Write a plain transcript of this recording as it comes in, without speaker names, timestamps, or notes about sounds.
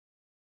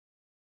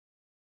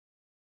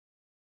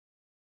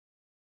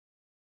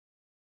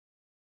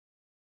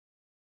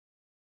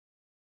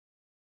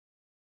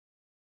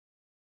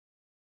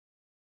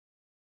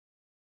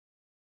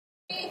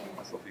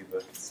This will be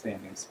the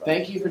standing spot.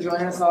 Thank you for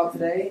joining us all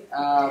today.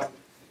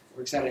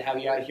 We're excited to have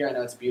you out here. I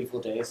know it's a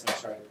beautiful day, so I'm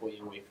sorry to pull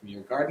you away from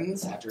your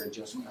gardens after it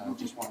just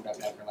warmed up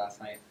after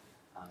last night.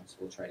 So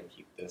we'll try to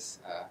keep this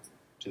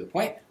to the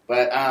point.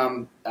 But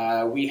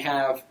we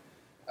have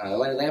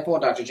Lenny Lampel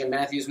and Dr. Jim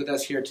Matthews with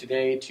us here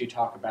today to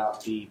talk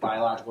about the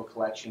biological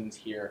collections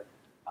here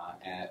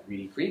at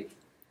Reedy Creek.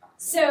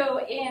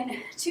 So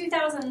in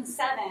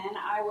 2007,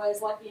 I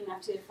was lucky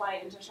enough to fly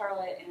into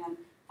Charlotte and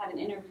had an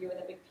interview with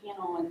a big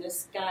panel, and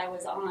this guy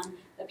was on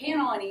the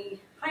panel, and he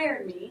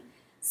hired me.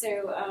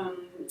 So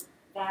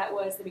that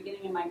was the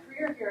beginning of my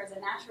career here as a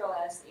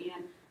naturalist,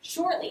 and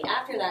shortly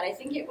after that, I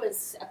think it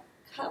was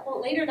a couple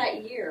later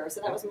that year,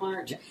 so that was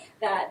March,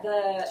 that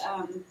the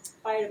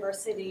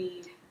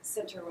Biodiversity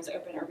Center was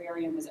open,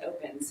 herbarium was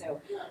open.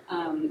 So,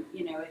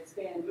 you know, it's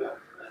been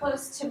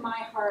close to my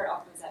heart.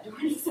 I'll close that door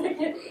in a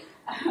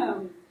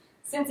second.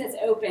 Since it's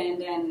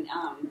opened, and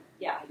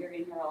yeah, you're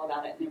going to hear all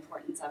about it and the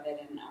importance of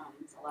it, and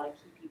there's a lot of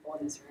key people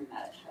in this room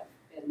that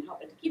have been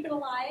helping to keep it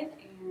alive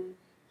and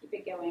keep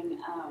it going.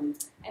 And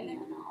then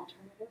I'll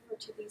turn it over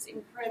to these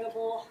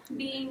incredible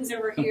beings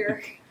over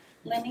here,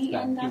 Lenny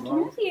and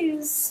Dr.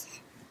 Matthews.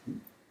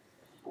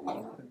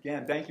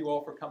 Again, thank you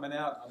all for coming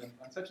out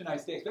on such a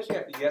nice day, especially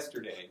after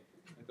yesterday.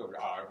 I thought,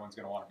 everyone's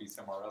going to want to be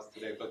somewhere else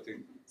today, but to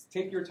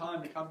take your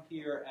time to come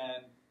here,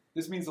 and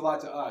this means a lot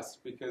to us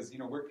because, you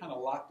know, we're kind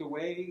of locked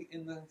away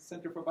in the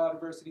Center for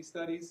Biodiversity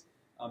Studies.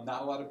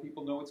 Not a lot of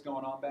people know what's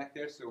going on back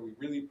there, so we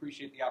really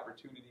appreciate the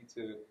opportunity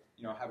to,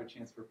 you know, have a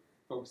chance for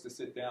folks to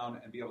sit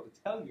down and be able to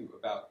tell you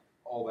about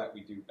all that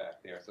we do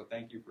back there. So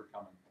thank you for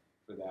coming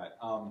for that.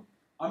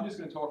 I'm just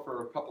going to talk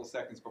for a couple of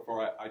seconds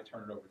before I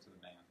turn it over to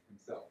the man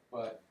himself.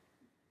 But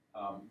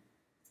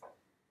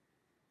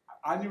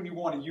I really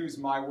want to use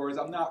my words.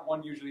 I'm not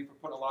one usually for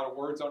putting a lot of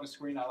words on the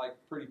screen. I like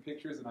pretty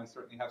pictures, and I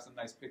certainly have some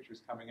nice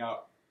pictures coming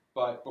out.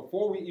 But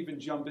before we even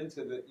jump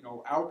into the, you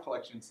know, our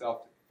collection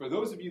itself, for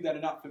those of you that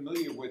are not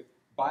familiar with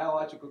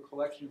biological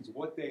collections,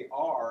 what they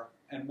are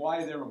and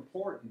why they're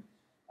important,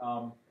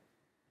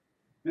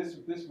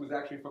 this was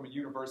actually from a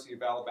University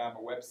of Alabama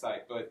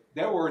website, but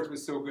their words were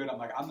so good, I'm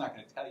like, I'm not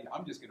going to tell you.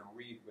 I'm just going to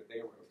read what they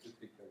wrote just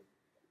because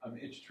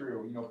it's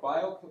true. You know,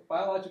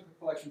 biological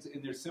collections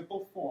in their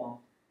simple form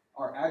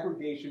are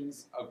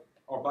aggregations of,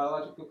 or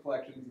biological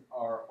collections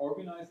are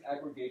organized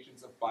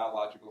aggregations of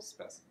biological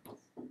specimens.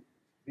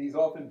 These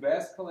often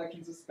vast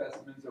collections of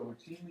specimens are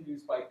routinely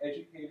used by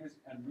educators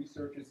and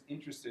researchers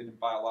interested in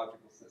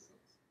biological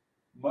systems.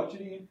 Much of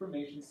the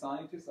information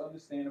scientists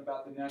understand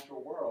about the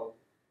natural world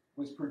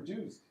was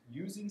produced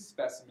using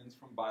specimens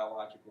from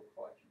biological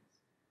collections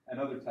and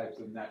other types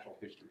of natural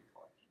history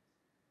collections.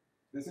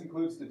 This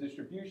includes the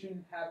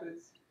distribution,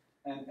 habits,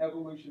 and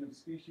evolution of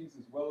species,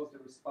 as well as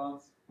the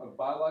response of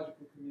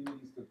biological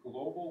communities to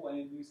global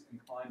land use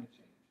and climate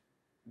change.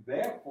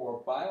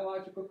 Therefore,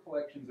 biological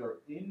collections are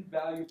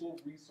invaluable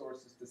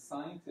resources to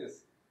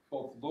scientists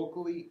both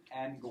locally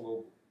and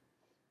globally.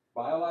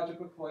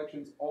 Biological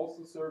collections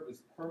also serve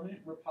as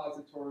permanent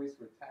repositories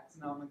for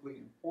taxonomically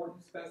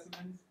important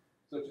specimens,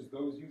 such as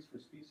those used for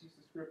species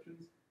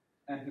descriptions,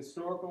 and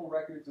historical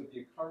records of the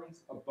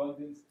occurrence,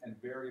 abundance, and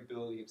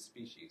variability of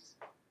species.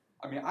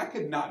 I mean, I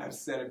could not have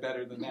said it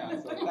better than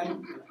that, so thank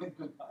you for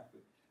thinking about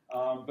it.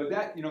 But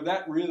that, you know,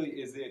 that really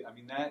is it. I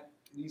mean,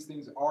 these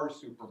things are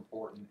super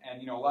important,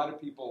 and, you know, a lot of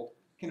people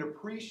can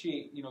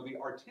appreciate, you know, the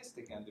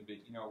artistic end of it,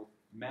 you know,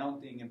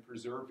 mounting and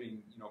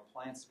preserving, you know,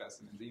 plant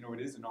specimens. You know,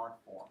 it is an art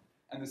form,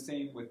 and the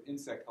same with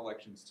insect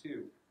collections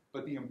too.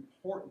 But the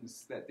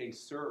importance that they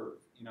serve,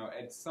 you know,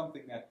 it's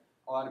something that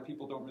a lot of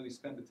people don't really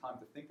spend the time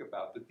to think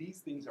about, but these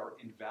things are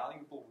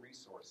invaluable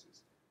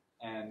resources.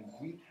 And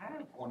we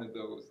have one of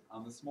those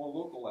on the small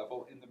local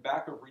level in the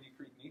back of Reedy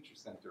Creek Nature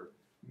Center.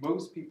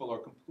 Most people are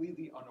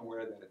completely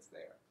unaware that it's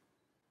there.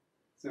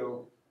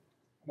 So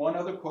one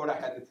other quote I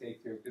had to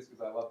take too, just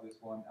because I love this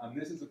one.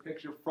 This is a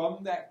picture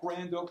from that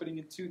grand opening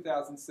in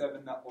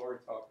 2007 that Laura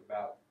talked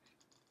about.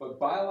 But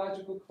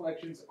biological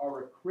collections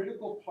are a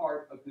critical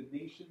part of the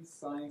nation's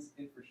science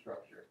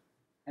infrastructure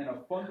and a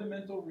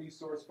fundamental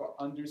resource for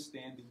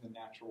understanding the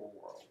natural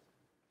world.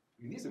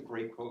 I mean, these are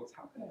great quotes.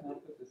 How can I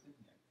not put this in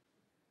here?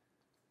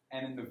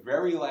 And in the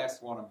very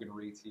last one I'm going to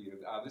read to you,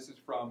 this is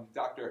from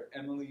Dr.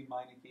 Emily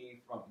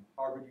Meineke from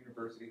Harvard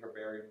University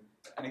Herbarium.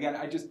 And again,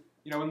 I just,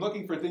 you know, in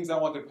looking for things I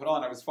wanted to put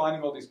on, I was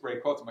finding all these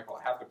great quotes. I'm like, well,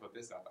 I have to put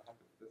this up. I have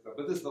to put this up.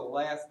 But this is the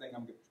last thing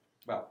I'm going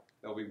to, well,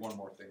 there'll be one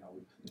more thing I'll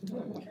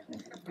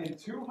leave. In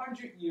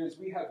 200 years,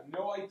 we have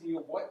no idea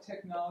what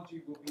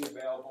technology will be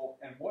available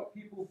and what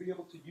people will be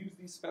able to use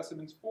these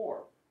specimens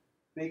for.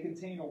 They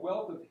contain a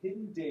wealth of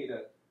hidden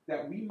data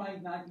that we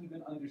might not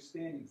even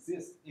understand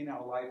exists in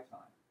our lifetime.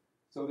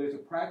 So there's a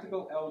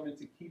practical element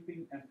to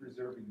keeping and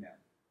preserving them.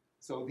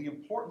 So the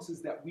importance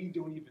is that we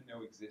don't even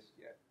know exist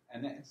yet.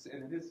 And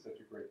it is such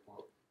a great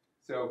quote.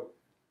 So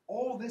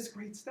all this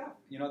great stuff,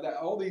 you know, that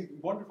all these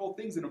wonderful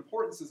things and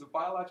importances of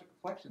biological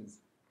collections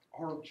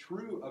are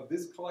true of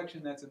this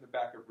collection that's in the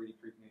back of Reedy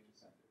Creek Nature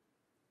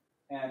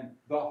Center. And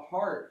the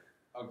heart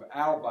of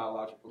our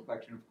biological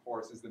collection, of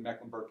course, is the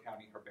Mecklenburg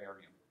County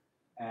Herbarium.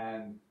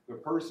 And the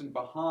person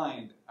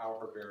behind our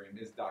herbarium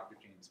is Dr.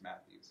 James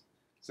Matthews.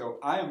 So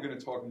I am going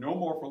to talk no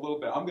more for a little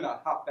bit. I'm going to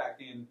hop back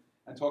in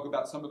and talk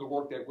about some of the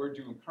work that we're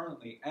doing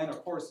currently. And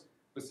of course,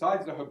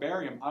 besides the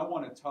herbarium, I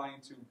want to tie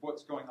into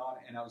what's going on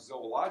in our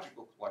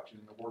zoological collection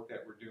and the work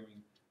that we're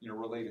doing,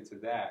 related to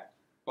that.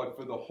 But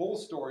for the whole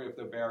story of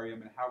the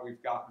herbarium and how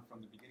we've gotten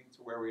from the beginning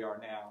to where we are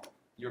now,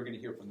 you're going to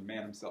hear from the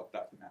man himself,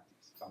 Dr.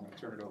 Matthews. So I'm going to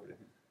turn it over to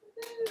him.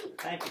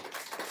 Thank you.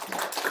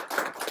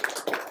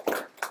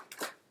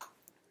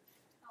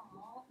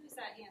 Oh, who's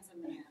that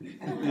handsome man?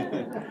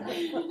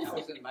 That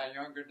was in my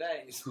younger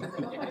days.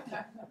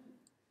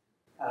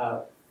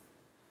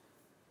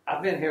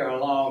 I've been here a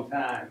long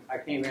time. I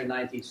came here in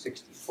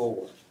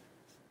 1964.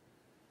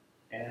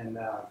 And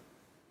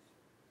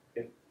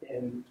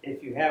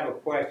if you have a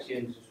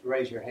question, just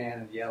raise your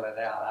hand and yell it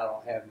out. I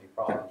don't have any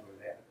problems with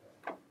that.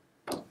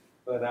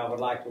 But I would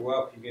like to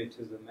welcome you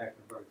to the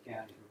Mecklenburg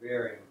County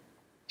Herbarium.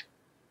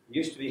 It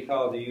used to be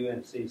called the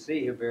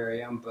UNCC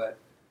Herbarium, but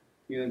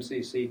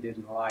UNCC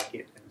didn't like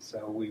it, and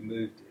so we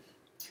moved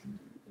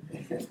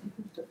it.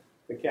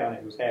 The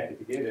county was happy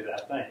to get it, I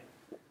think.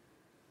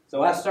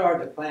 So I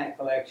started the plant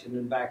collection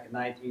back in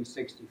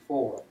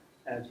 1964.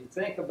 As you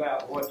think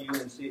about what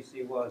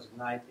UNCC was in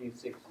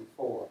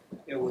 1964,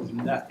 it was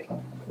nothing.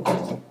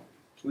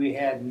 We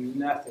had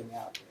nothing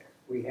out there.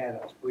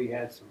 We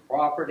had some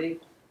property,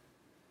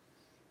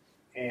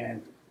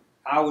 and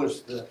I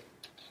was the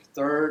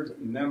third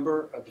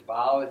member of the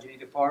biology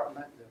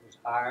department that was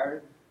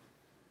hired.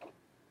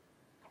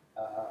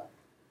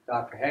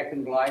 Dr.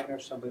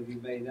 Heckenbleitner, some of you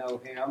may know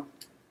him,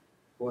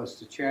 was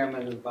the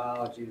chairman of the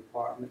biology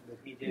department, but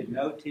he did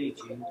no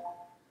teaching.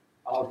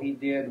 All he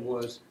did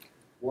was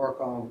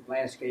work on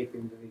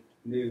landscaping the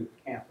new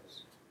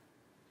campus.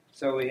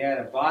 So we had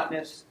a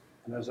botanist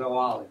and a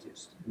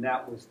zoologist, and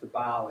that was the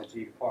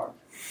biology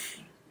department.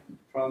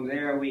 From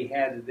there, we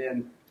had to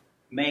then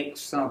make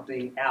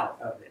something out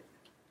of it.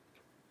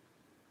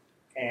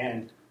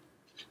 And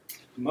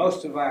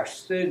most of our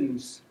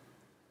students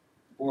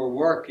were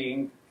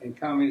working and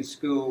coming to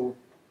school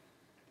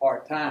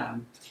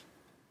part-time,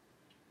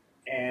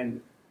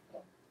 and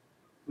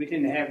we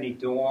didn't have any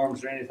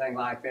dorms or anything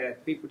like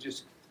that. People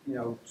just,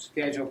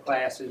 scheduled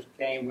classes,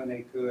 came when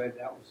they could.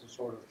 That was the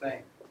sort of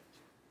thing.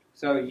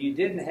 So you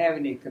didn't have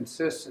any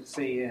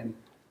consistency in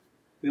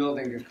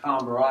building a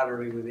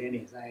camaraderie with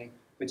anything,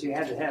 but you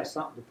had to have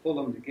something to pull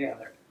them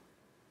together.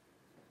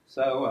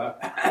 So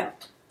I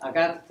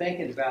got to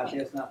thinking about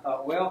this, and I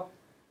thought, well,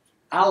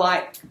 I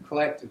like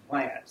collecting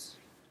plants,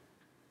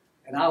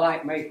 and I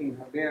like making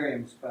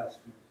herbarium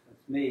specimens.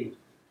 That's me,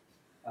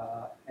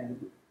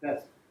 and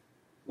that's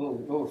a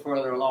little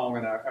further along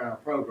in our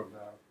program,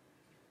 though.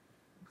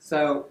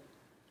 So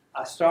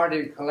I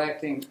started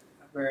collecting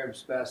herbarium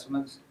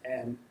specimens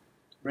and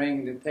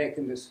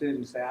taking the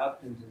students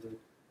out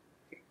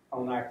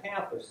on our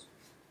campus.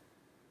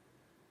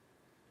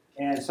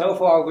 And so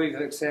far, we've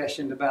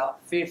accessioned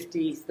about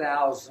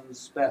 50,000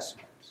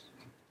 specimens.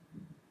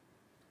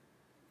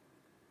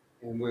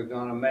 And we're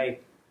going to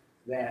make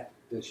that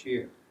this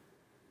year.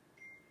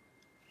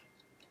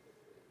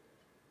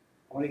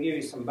 I want to give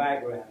you some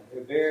background.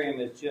 Herbarium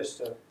is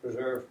just a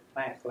preserved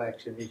plant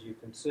collection, as you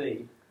can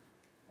see.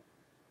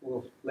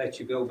 We'll let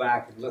you go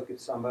back and look at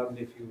some of them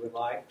if you would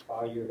like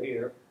while you're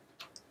here.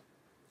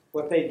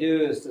 What they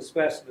do is the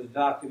specimens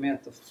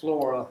document the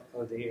flora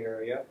of the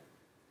area,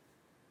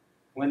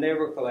 when they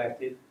were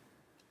collected,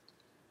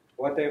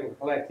 what they were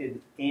collected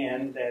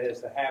in, that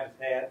is the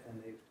habitat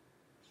and the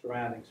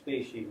surrounding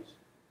species.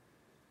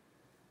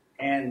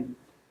 And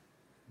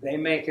they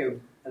make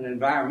an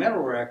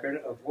environmental record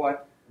of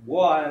what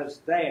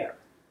was there.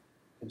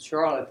 In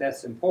Charlotte,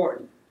 that's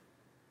important,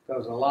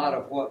 because a lot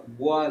of what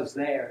was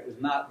there is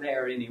not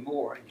there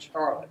anymore in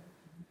Charlotte.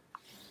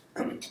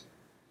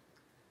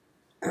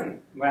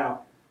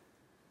 Well,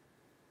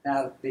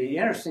 now the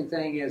interesting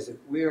thing is that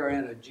we are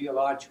in a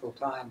geological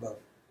time of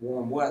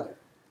warm weather.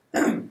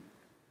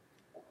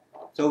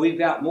 So we've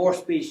got more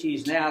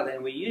species now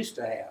than we used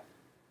to have,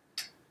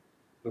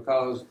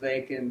 because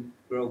they can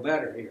grow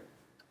better here.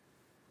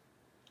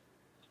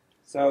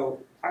 So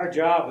our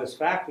job as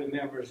faculty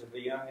members of a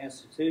young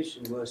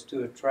institution was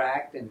to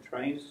attract and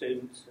train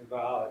students in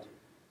biology.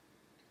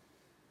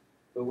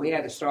 But we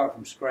had to start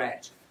from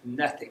scratch.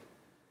 Nothing.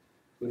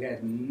 We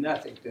had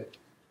nothing to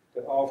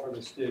offer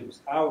the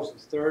students. I was the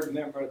third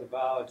member of the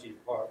biology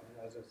department,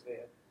 as I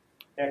said.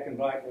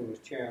 Heckenbleitner was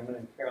chairman,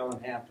 and Carolyn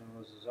Hampton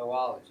was a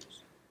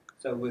zoologist.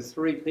 So with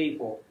three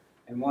people,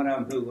 and one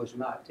of them who was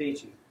not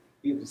teaching,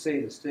 you can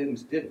see the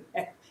students didn't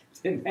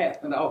have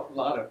an awful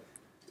lot of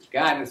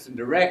guidance and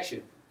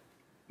direction,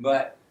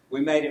 but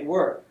we made it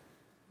work.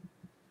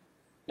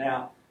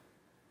 Now,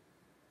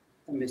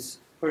 let me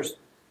first,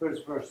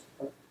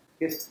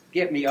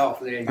 get me off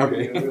there.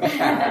 Okay.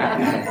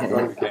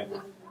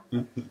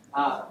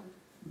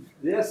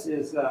 This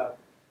is,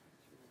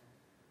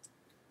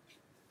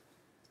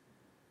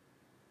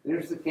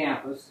 there's the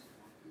campus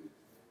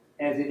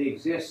as it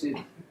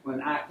existed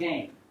when I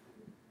came.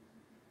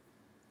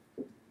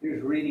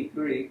 Here's Reedy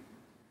Creek.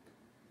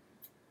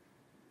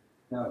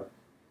 No.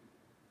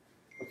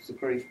 What's the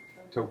creek?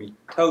 Toby.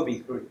 Toby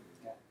Creek.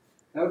 Yeah.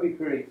 Toby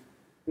Creek.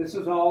 This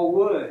is all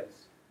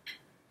woods.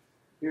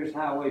 Here's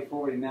Highway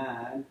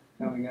 49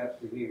 coming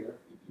up to here.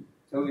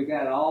 So we've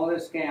got all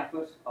this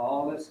campus,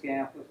 all this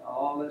campus,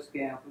 all this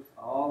campus,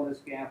 all this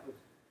campus,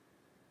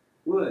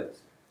 woods.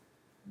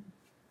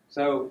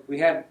 So we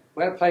had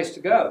a place to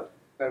go.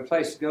 We had a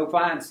place to go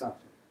find something.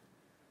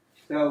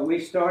 So we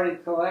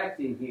started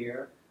collecting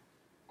here,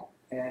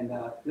 and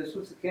this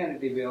was the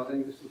Kennedy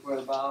building. This is where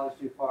the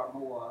biology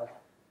department was.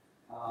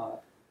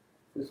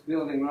 This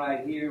building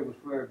right here was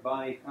where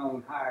Bonnie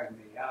Cone hired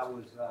me. I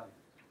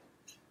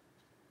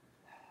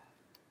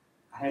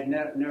had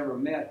never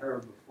met her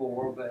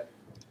before, but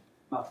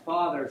my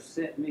father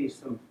sent me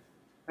some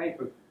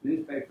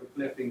newspaper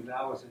clippings.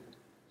 I was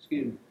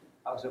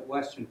at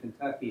Western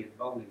Kentucky at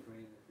Bowling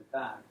Green at the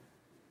time,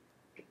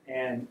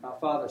 and my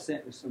father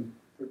sent me some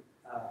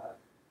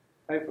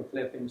paper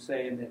clippings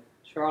saying that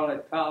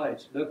Charlotte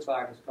College looks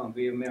like it's going to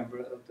be a member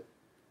of the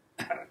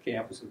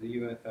campus of the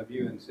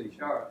UNC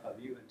Charlotte of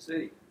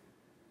UNC.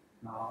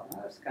 No,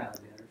 that's kind of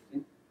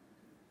interesting.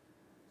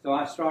 So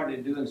I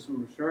started doing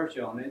some research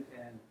on it,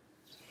 and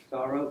so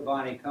I wrote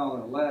Bonnie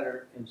Cone a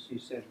letter, and she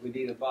said, "We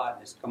need a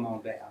botanist. Come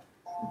on down."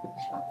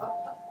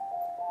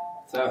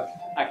 So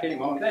I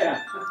came on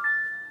down,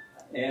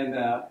 and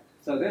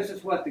so this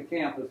is what the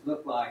campus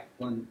looked like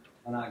when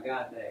I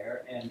got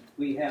there, and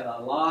we had a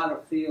lot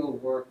of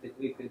field work that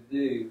we could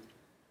do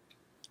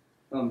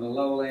from the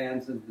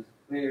lowlands and the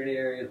cleared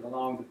areas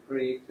along the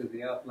creek to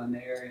the upland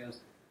areas,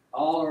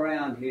 all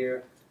around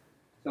here.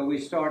 So we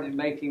started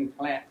making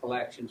plant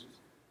collections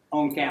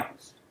on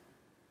campus.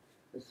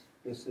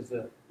 This is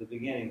the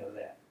beginning of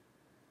that.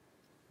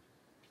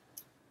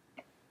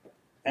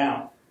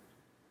 Now,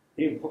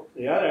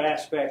 the other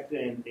aspect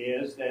then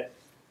is that,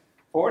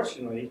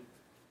 fortunately,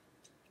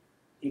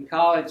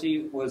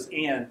 ecology was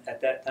in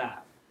at that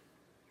time.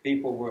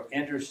 People were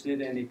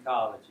interested in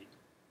ecology.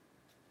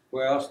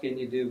 Where else can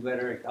you do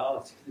better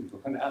ecology than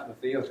going out in the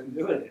field and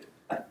doing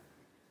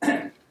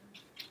it?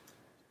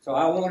 So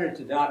I wanted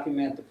to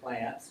document the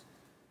plants.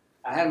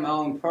 I had my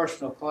own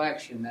personal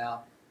collection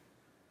now.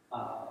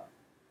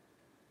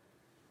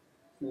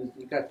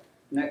 You got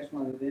the next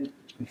one then?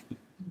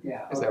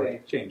 Yeah,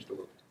 okay. Changed a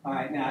little. All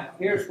right, now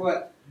here's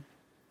what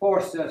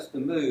forced us to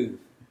move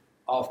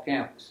off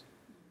campus.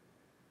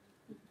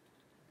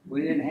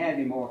 We didn't have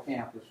any more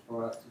campus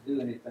for us to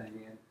do anything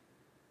in,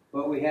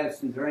 but we had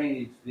some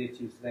drainage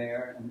ditches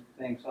there and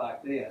things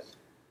like this.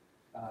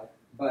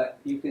 But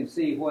you can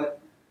see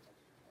what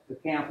the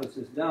campus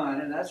has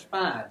done, and that's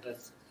fine.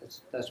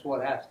 That's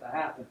what has to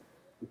happen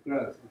with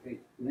growth. Okay,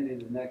 Lenny,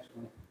 the next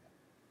one.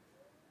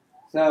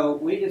 So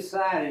we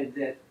decided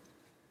that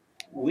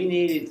we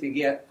needed to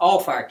get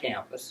off our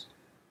campus.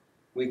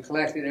 We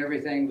collected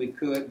everything we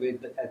could. We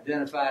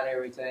identified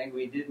everything.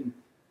 We didn't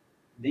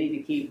need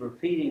to keep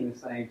repeating the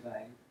same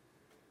thing.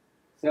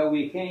 So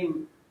we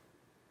came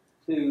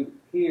to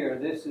here.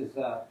 This is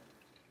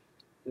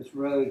this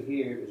road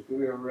here is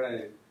Greer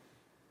Road.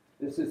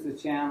 This is the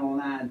Channel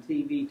 9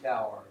 TV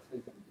tower.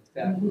 If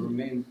that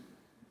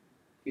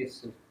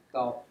gets the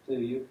thought to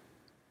you.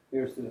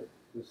 Here's the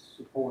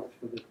supports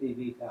for the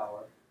TV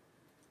tower.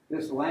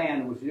 This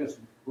land was just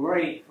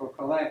great for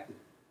collecting.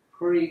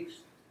 Creeks,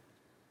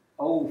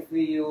 old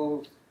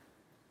fields,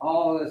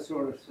 all this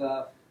sort of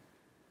stuff.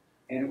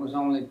 And it was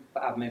only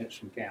 5 minutes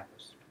from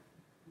campus.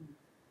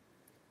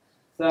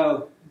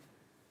 So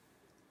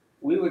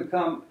we would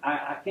come,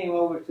 I came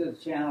over to the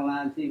Channel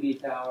 9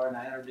 TV tower and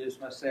I introduced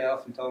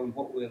myself and told them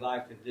what we'd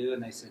like to do.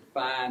 And they said,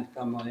 fine,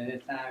 come on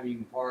anytime. You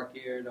can park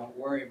here. Don't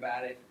worry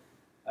about it.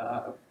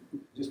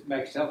 Just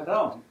make yourself at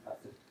home. I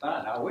said,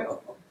 fine, I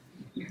will.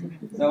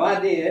 So I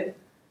did,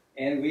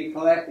 and we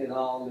collected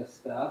all this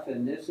stuff,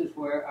 and this is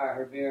where our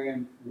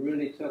herbarium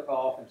really took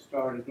off and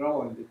started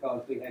growing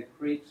because we had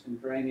creeks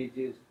and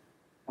drainages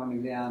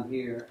coming down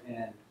here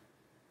and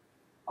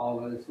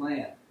all of this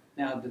land.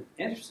 Now, the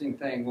interesting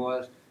thing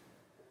was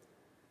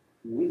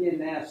we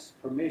didn't ask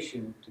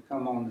permission to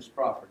come on this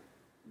property,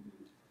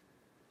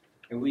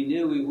 and we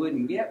knew we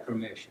wouldn't get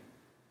permission.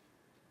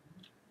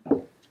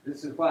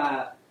 This is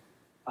why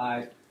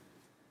I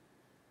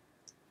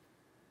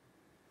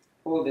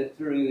pulled it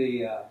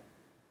through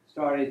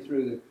started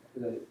through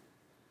the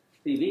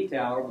TV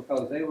tower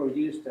because they were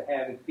used to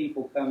having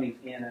people coming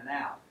in and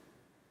out.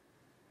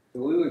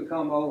 So we would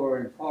come over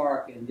and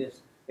park and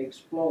just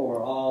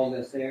explore all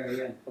this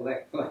area and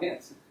collect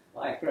plants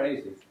like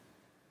crazy.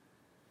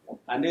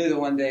 I knew that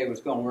one day it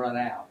was going to run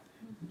out,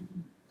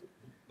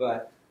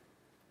 but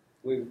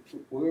we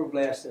were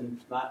blessed in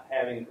not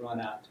having it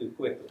run out too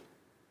quickly.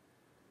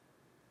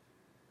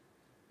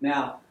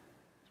 Now,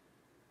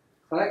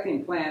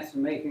 collecting plants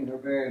and making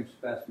herbarium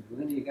specimens.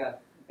 Then you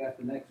got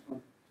the next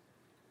one.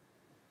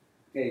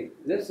 Okay,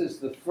 this is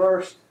the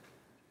first.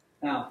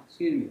 Now,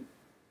 excuse me.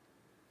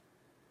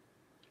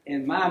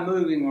 In my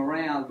moving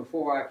around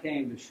before I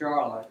came to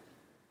Charlotte,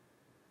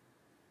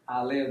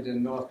 I lived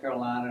in North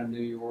Carolina, New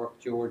York,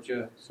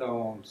 Georgia, so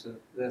on, so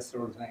that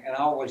sort of thing. And I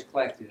always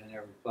collected in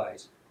every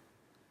place.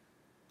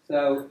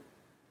 So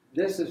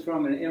this is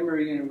from an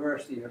Emory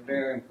University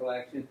herbarium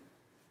collection.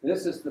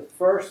 This is the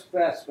first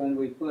specimen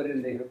we put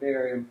in the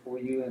herbarium for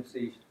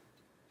UNC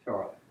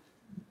Charlotte.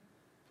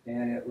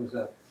 And it was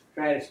a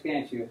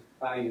Tradescantia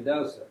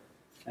paludosa.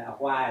 Now,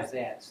 why is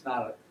that?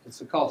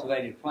 It's a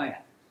cultivated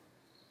plant.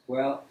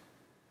 Well,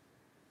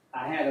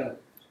 I had a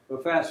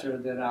professor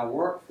that I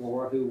worked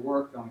for who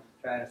worked on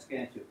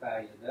Tradescantia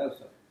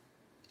paludosa.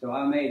 So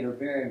I made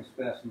herbarium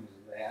specimens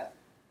of that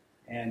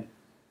and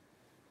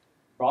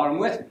brought them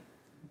with me.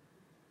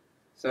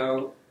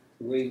 So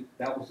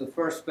that was the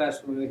first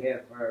specimen we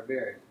had for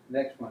herbarium.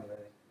 Next one,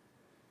 Lenny.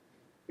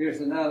 Here's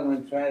another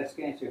one,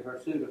 Tradescantia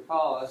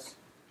hirsuticaulis.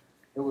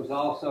 It was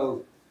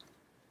also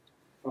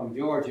from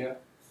Georgia,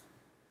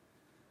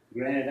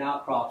 granite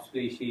outcrop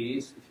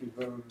species. If you've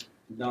ever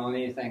known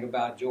anything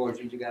about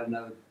Georgia, you got to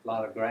know a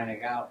lot of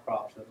granite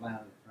outcrops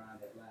around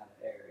the Atlanta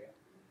area.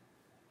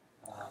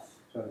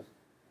 So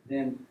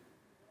then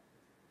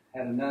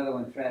had another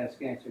one,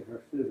 Tradescantia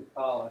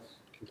hirsuticaulis.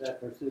 Is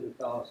that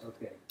hirsuticaulis?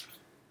 Okay.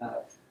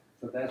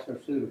 So that's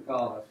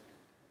hirsuticaulis.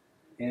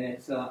 And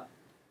it's on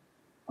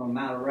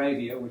Mount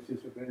Arabia, which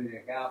is a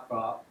granitic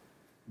outcrop.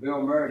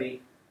 Bill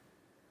Murdy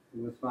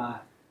was my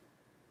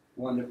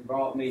one that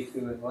brought me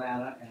to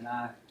Atlanta, and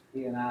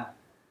he and I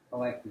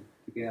collected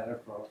together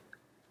for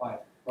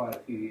quite a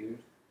few years.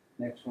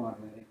 Next one,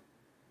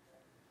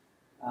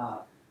 Lenny.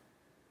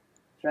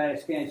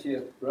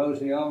 Tradescantia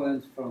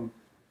roseolens from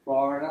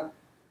Florida,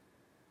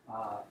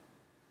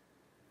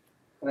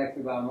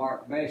 collected by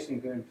Mark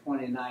Basinger in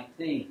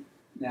 2019.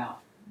 Now,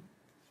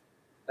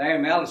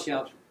 Larry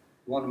Melishelt's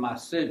one of my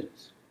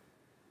students,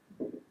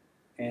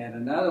 and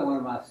another one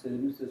of my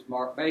students is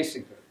Mark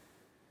Basinger.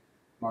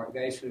 Mark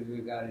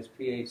Basinger got his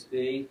PhD.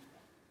 He's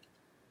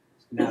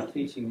now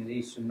teaching at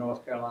Eastern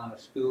North Carolina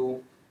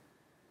School.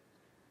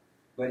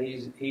 But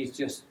he's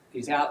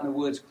out in the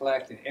woods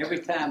collecting. Every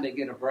time they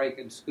get a break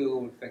in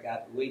school, if they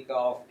got the week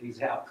off,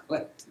 he's out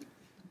collecting.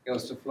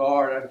 Goes to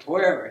Florida,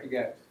 wherever he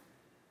goes.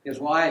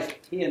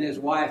 He and his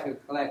wife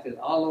have collected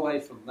all the way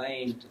from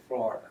Maine to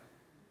Florida.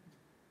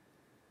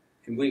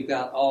 And we've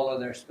got all of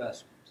their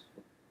specimens.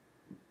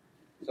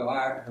 So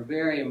our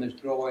herbarium is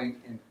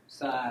growing in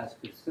size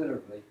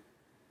considerably.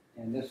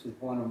 And this is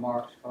one of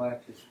Mark's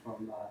collections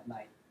from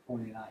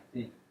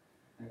 2019.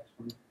 Next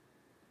one.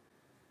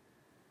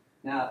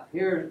 Now,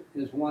 here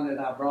is one that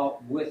I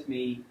brought with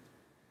me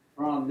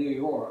from New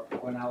York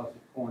when I was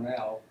at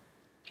Cornell.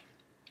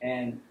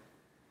 And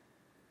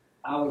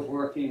I was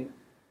working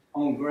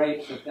on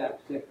grapes at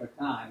that particular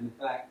time. In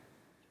fact,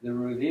 the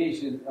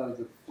revision of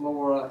the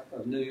flora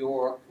of New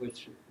York,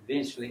 which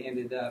eventually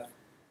ended up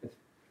with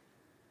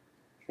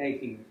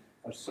taking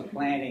or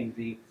supplanting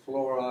the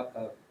flora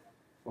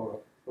for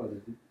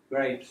the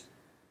grapes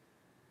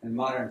in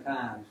modern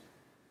times,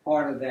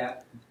 part of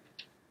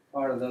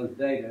those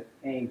data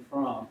came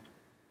from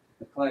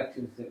the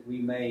collections that we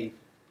made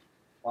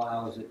while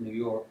I was at New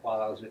York,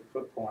 while I was at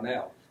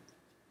Cornell.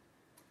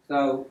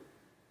 So,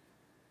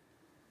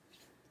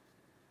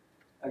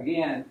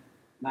 again,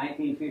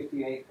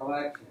 1958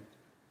 collection,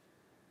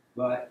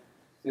 but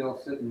still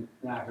sitting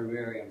in our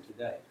herbarium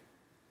today.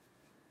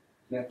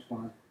 Next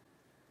one.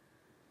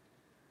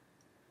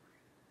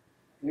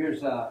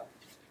 Here's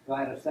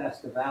Vitis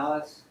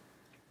estivalis,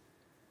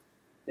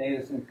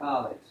 Davidson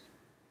College.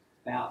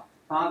 Now,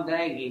 Tom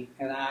Daggy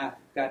and I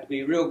got to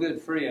be real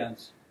good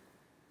friends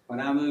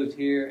when I moved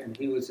here, and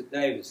he was at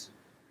Davidson.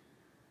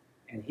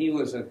 And he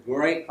was a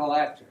great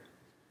collector.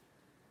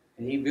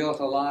 And he built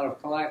a lot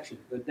of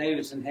collections, but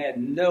Davidson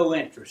had no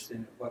interest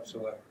in it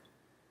whatsoever.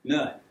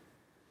 None.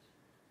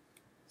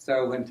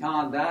 So when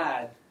Tom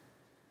died,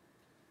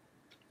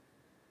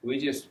 we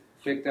just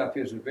picked up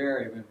his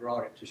herbarium and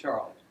brought it to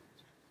Charlotte.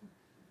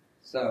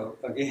 So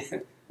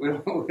again, we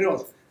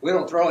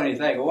don't throw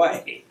anything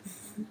away.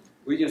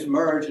 We just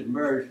merge and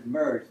merge and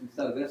merge. And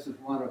so this is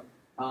one of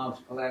Tom's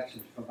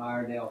collections from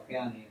Iredell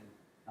County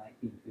in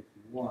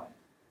 1951.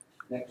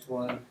 Next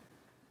one.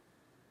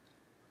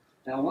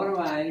 Now, one of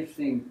my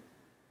interesting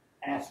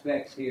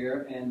aspects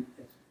here, and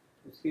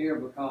it's here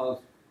because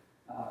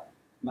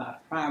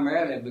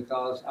primarily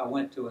because I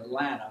went to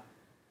Atlanta,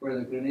 where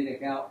the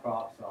granitic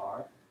outcrops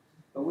are,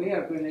 but we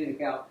have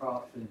granitic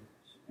outcrops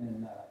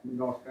in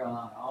North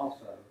Carolina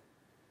also.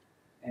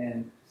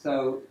 And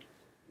so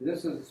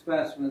this is a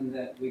specimen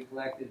that we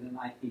collected in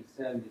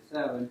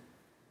 1977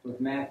 with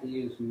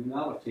Matthew's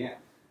Mulligan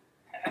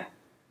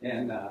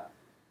and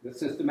the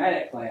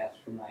systematic class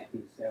from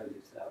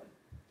 1977.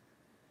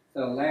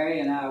 So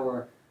Larry and I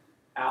were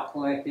out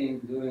collecting,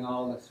 doing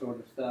all this sort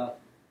of stuff,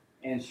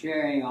 and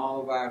sharing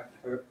all of our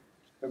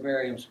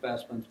herbarium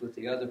specimens with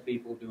the other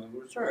people doing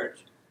research.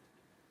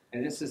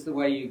 And this is the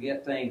way you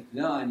get things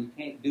done. You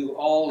can't do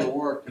all the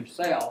work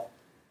yourself.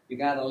 You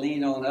got to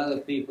lean on other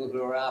people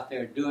who are out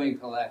there doing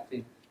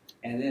collecting,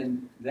 and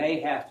then they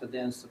have to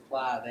then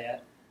supply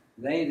that.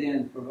 They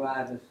then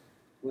provide us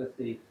with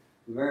the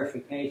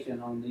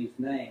verification on these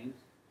names.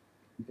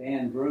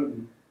 Dan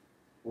Bruton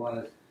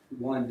was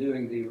one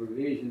doing the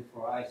revision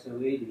for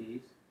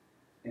Isoedes,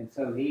 and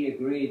so he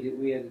agreed that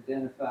we had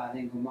identified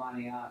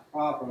Engelmannii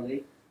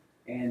properly,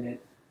 and at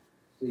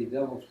the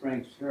Double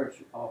Springs Church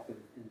off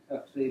in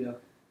Tuxedo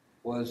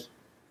was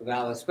a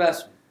valid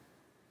specimen.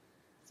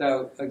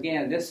 So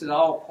again, this is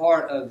all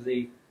part of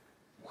the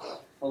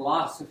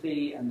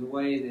philosophy and the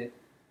way that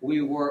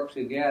we work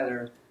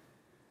together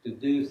to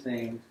do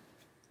things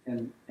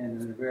in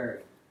the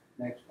vivarium.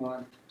 Next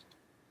one.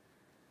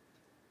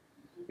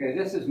 Okay,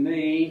 this is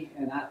me,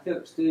 and I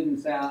took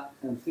students out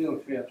on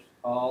field trips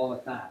all the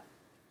time.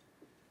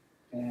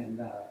 And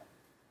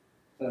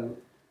so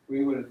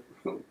we're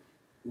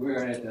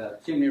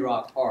at Chimney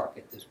Rock Park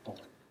at this point.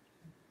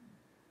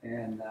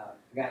 And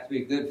got to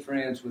be good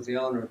friends with the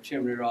owner of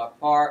Chimney Rock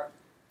Park.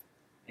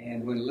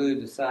 And when Lou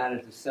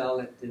decided to sell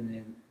it,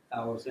 then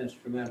I was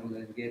instrumental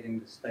in getting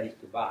the state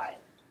to buy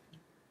it.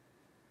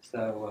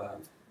 So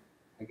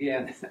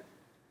again,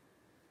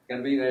 got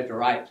to be there at the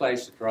right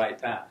place at the right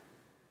time.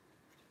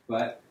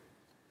 But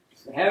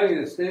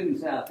having the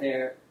students out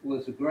there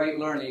was a great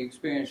learning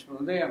experience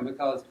for them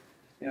because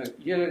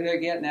they're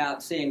getting out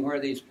and seeing where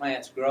these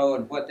plants grow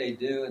and what they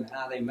do and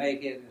how they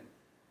make it. And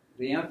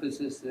the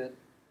emphasis that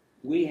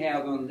we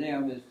have on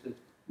them is to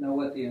know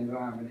what the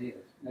environment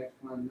is. Next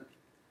one.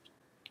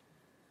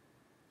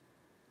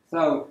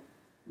 So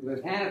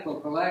botanical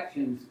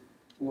collections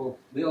will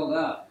build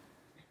up.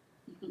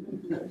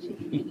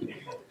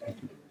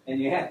 And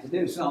you have to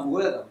do something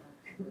with them.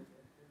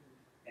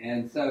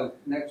 And so,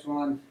 next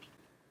one.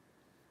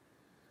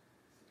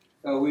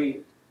 So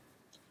we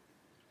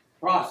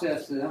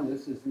process them.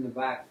 This is in the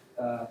back,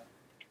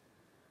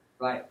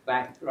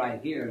 right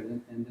here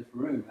in this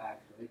room,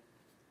 actually.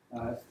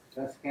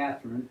 That's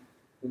Catherine,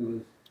 who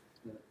was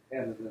the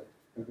head of the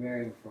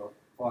vivarium for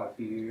quite a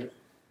few years.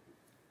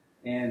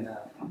 And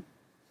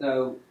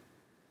so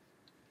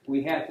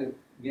we have to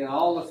get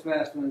all the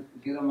specimens,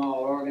 get them all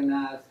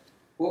organized.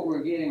 What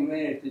we're getting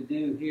ready to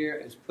do here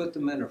is put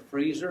them in a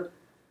freezer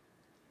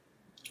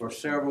for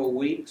several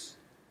weeks,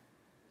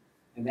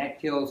 and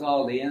that kills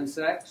all the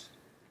insects.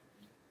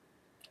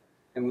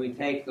 And we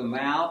take them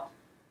out,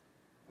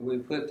 and we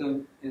put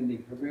them in the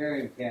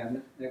herbarium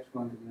cabinet. Next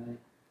one tonight.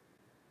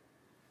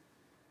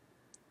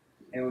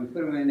 And we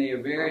put them in the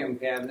herbarium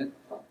cabinet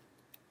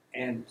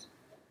and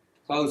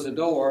close the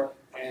door,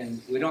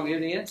 and we don't get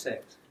any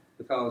insects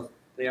because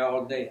they're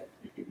all dead.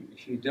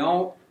 If you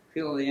don't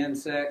kill the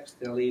insects,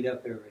 they'll eat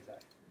up everything.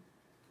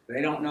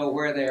 They don't know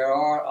where they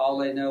are. All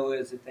they know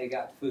is that they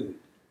got food.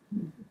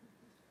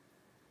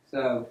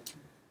 So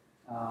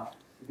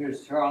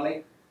here's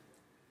Charlie,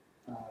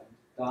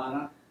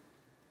 Donna,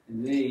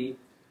 and me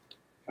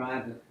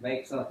trying to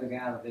make something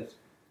out of this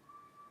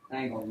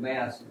tangled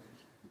mess of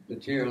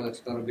material that's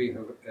going to be a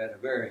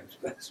herbarium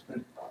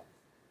specimen.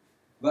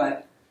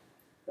 But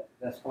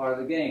that's part of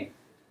the game,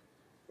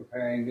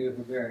 preparing new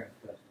herbarium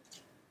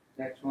specimens.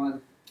 Next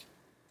one.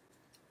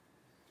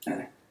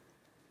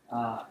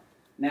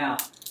 Now,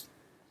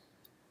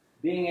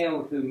 being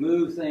able to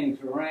move things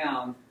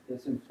around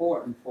is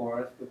important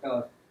for us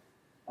because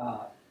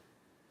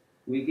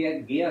we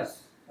get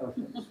gifts of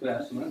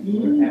specimens.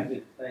 We're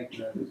happy to take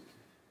those.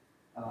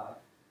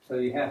 So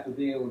you have to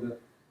be able to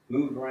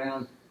move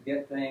around,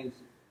 get things,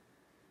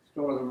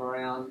 store them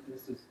around.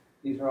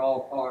 These are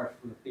all parts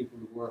for the people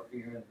who work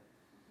here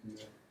in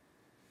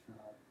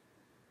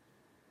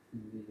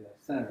the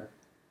center.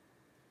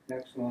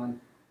 Next one.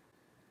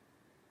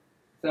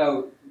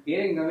 So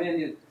getting them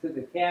into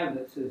the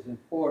cabinets is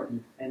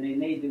important, and they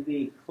need to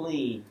be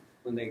clean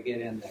when they get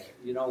in there.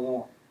 You don't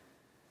want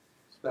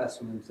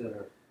specimens that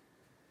are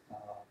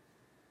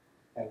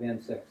have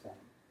insects on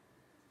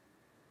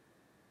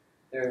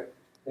them.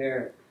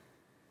 Their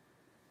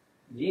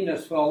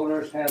genus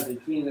folders have the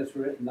genus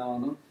written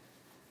on them.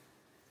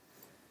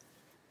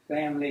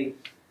 Families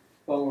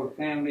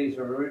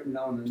are written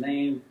on the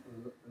name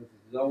of the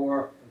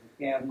zoar of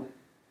the cabinet.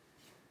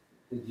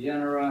 The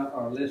genera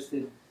are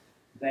listed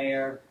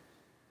there,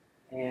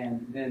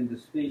 and then the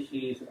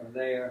species are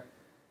there.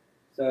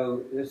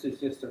 So this is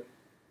just a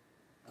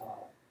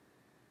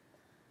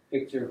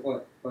picture of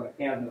what a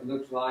cabinet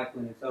looks like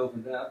when it's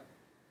opened up,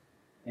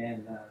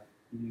 and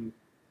you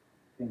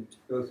can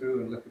go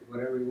through and look at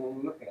whatever you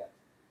want to look at.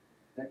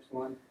 Next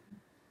one.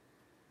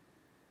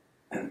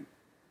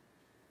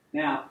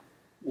 Now,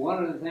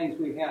 one of the things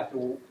we have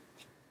to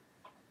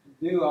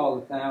do all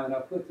the time, and I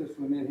put this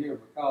one in here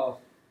because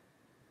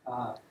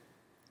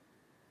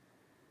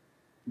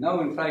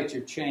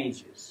nomenclature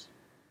changes.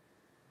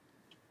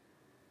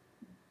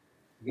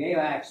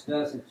 Galax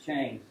doesn't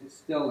change. It's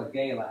still a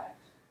Galax.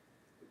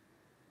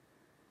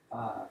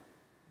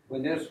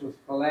 When this was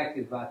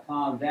collected by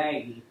Tom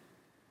Daggy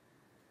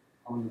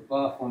on the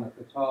bluff on the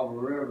Catawba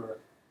River,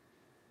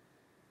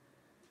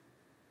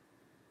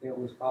 it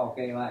was called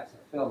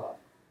Galaxophila.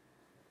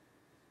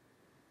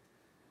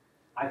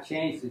 I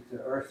changed it to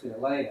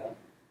Ursulata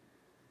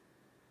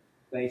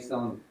based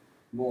on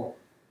more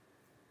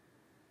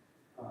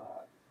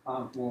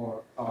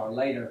or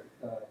later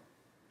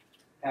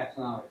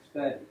taxonomic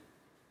studies.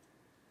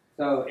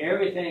 So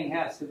everything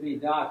has to be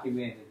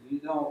documented. You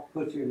don't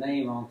put your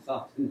name on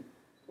something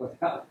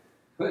without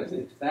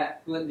putting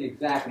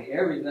exactly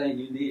everything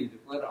you needed to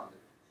put on it.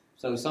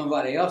 So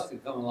somebody else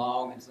could come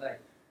along and say,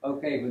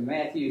 okay, but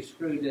Matthew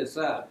screwed this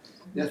up.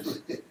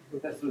 This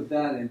was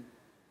done in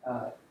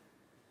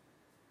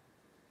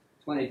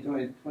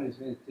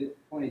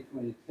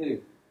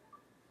 2022.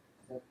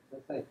 Does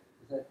that take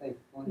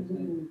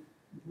 2022?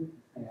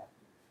 Yeah.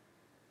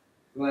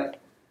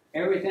 But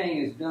everything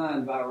is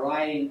done by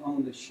writing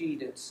on the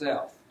sheet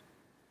itself.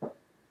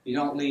 You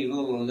don't leave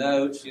little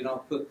notes. You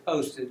don't put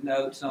Post-it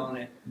notes on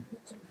it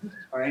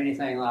or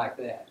anything like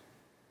that.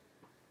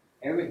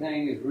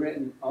 Everything is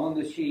written on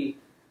the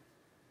sheet,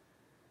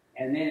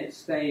 and then it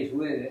stays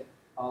with it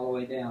all the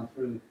way down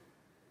through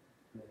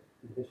the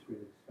history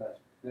of the specimen.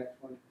 Next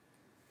one.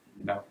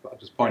 No, I'll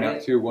just point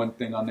out too one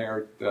thing on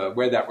there.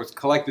 Where that was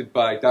collected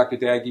by Dr.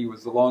 Daggy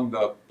was along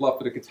the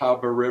bluff of the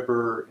Catawba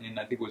River in,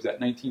 I think it was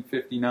at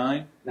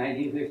 1959.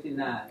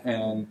 1959.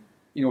 And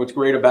you know what's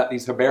great about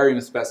these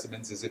herbarium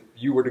specimens is if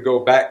you were to go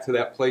back to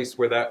that place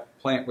where that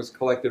plant was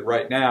collected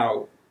right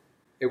now,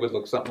 it would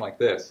look something like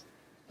this.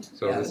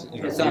 So Yeah, this, it's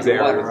these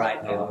underwater areas,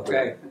 right now.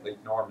 Okay.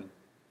 Lake Norman.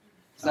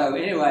 So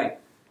anyway,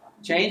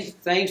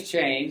 things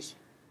change,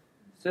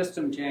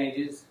 system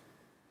changes,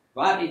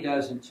 botany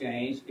doesn't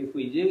change. If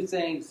we do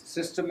things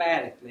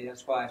systematically,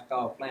 that's why it's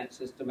called plant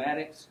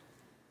systematics.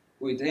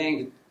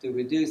 If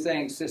we do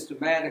things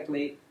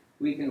systematically,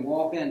 we can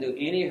walk into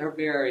any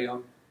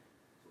herbarium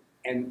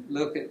and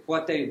look at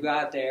what they've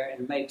got there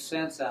and make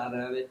sense out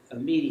of it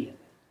immediately.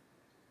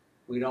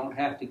 We don't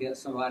have to get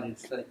somebody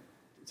to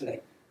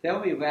say, tell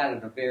me about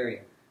an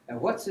herbarium. Now,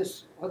 what's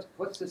this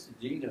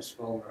genus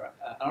folder?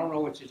 I don't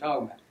know what you're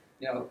talking about.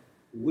 You know,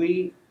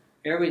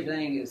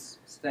 everything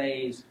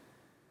stays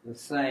the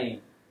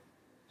same.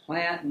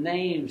 Plant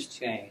names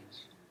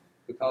change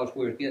because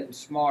we're getting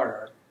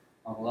smarter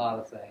on a lot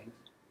of things,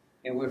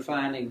 and we're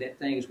finding that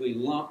things we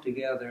lumped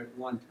together at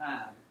one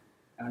time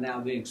are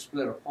now being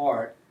split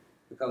apart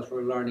because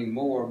we're learning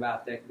more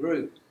about that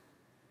group.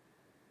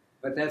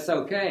 But that's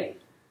okay.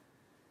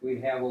 We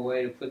have a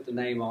way to put the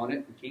name on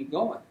it and keep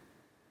going.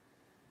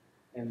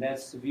 And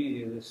that's the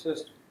beauty of the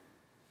system.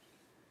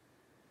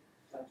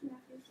 Dr.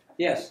 Matthews?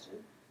 Yes.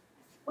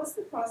 What's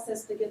the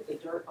process to get the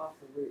dirt off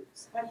the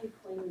roots? How do you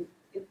clean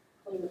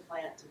the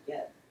plant to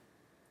get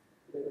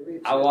the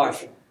roots? I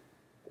wash them.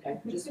 Okay,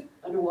 just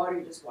underwater,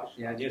 you just wash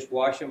them. Yeah, just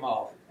wash them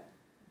off.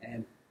 Okay.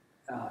 And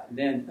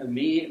then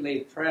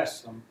immediately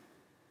press them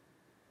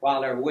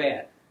while they're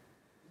wet.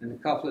 And a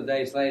couple of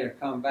days later,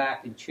 come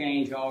back and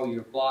change all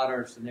your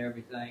blotters and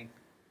everything.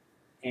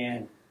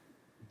 And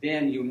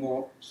then you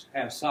won't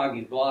have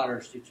soggy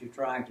blotters that you're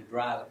trying to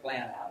dry the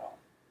plant out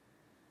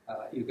on.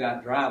 You've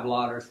got dry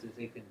blotters that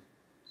they can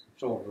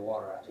absorb the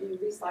water out of. Do you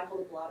recycle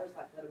the blotters,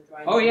 like let them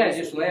dry? Oh yeah,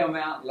 just lay them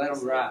out and let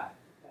them dry.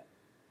 Okay.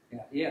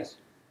 Yeah, yes.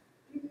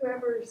 Do you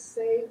ever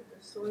save the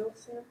soil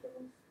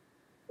samples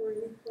for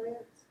any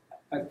plants?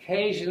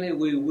 Occasionally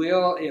we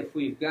will if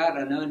we've got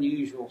an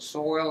unusual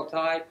soil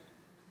type.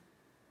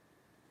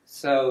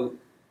 So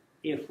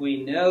if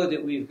we know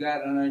that we've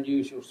got an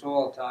unusual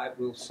soil type,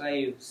 we'll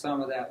save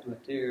some of that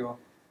material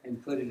and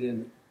put it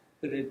in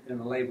a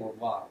labeled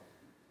bottle.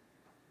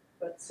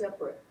 But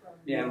separate from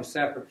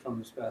Separate from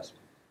the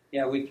specimen.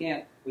 Yeah, we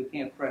can't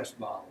press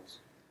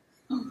bottles.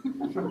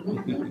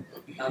 I'm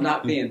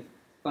not being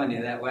funny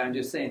that way. I'm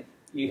just saying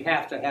you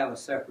have to have a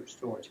separate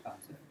storage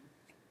concept.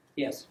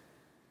 Yes.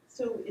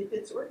 So if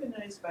it's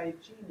organized by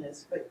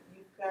genus, but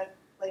you've got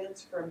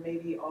plants from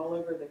maybe all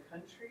over the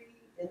country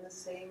in the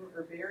same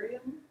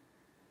herbarium?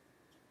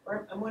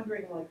 Or I'm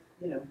wondering, like,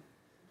 you know,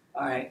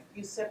 All right.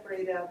 you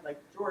separate out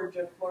like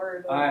Georgia,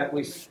 Florida. All right.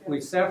 We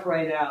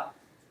separate out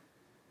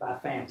by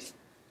family.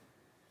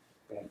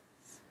 Okay.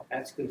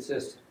 That's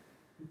consistent.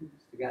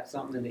 We got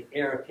something in the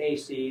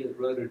Ericaceae, the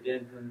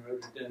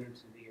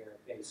rhododendrons in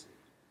the Ericaceae.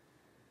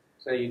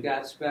 So you've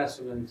got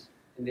specimens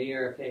in the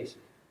Ericaceae.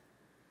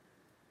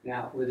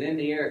 Now, within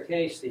the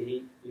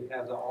Ericaceae, you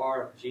have the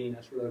R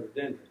genus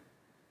rhododendron.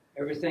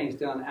 Everything's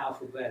done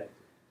alphabetically.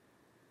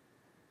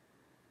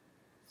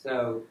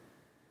 So,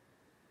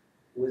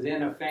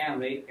 within a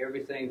family,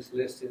 everything's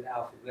listed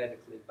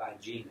alphabetically by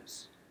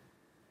genus.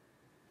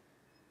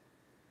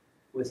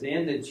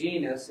 Within the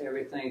genus,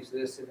 everything's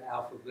listed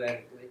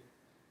alphabetically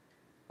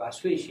by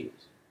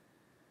species.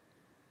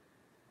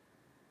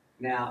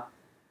 Now,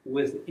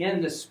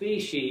 within the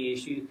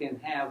species, you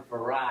can have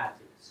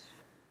varieties.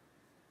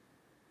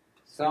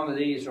 Some of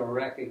these are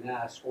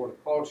recognized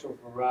horticultural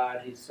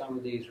varieties, some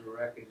of these are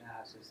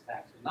recognized as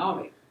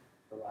taxonomic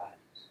varieties.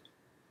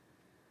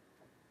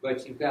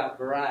 But you've got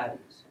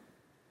varieties.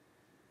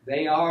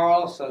 They are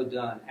also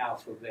done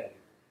alphabetically.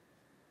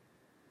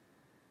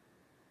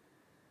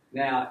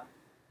 Now,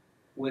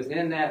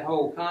 within that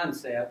whole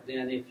concept,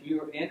 then if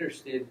you're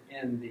interested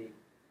in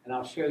and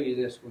I'll show you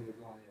this when you're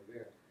going to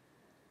Vera.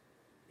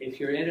 If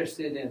you're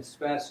interested in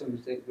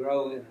specimens that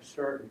grow in a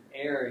certain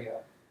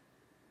area,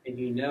 and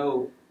you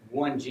know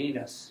one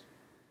genus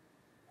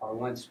or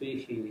one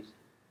species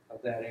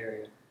of that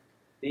area,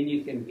 then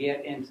you can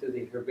get into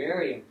the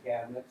herbarium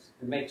cabinets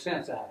and make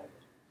sense out of it.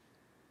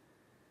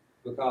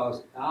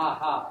 Because,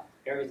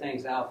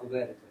 everything's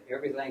alphabetically,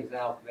 everything's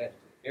alphabetically,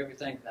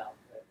 everything's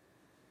alphabetically.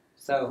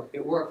 So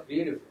it works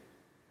beautifully.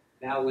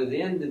 Now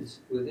within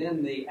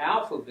the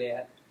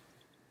alphabet,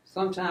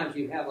 sometimes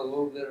you have a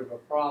little bit of a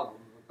problem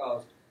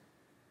because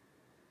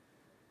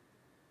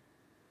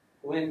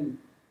when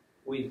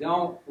we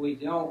don't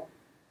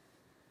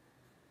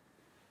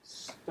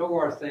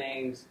store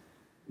things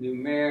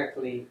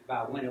numerically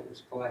by when it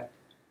was collected.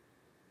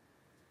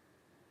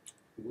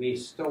 We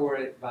store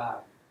it by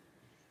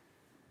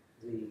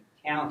the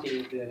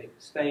county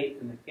state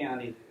and the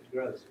county that it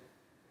grows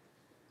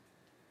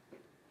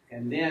in.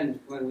 And then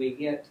when we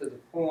get to the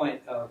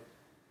point of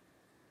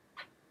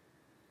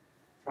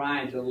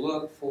trying to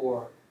look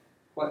for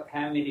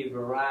how many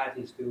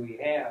varieties do we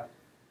have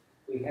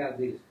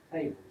these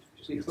tables.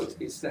 You see what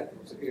these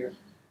tables here?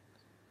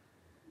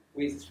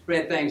 We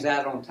spread things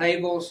out on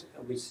tables,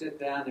 and we sit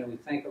down and we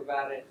think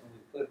about it, and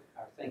we put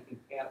our thinking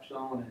caps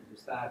on and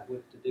decide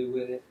what to do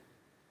with it.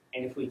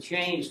 And if we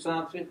change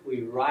something,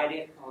 we write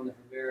it on the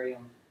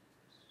herbarium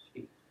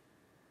sheet.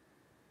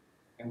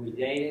 And we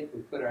date it,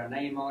 we put our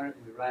name on it,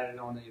 we write it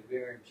on the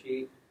herbarium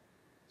sheet.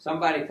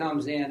 Somebody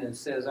comes in and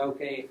says,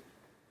 okay,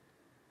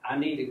 I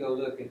need to go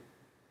look at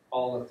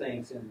all the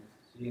things in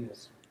the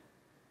genus.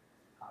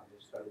 I'll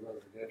just start a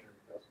rhododendron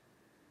because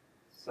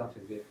it's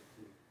something big.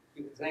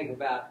 You can think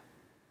about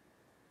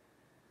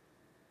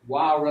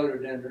wild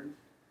rhododendrons,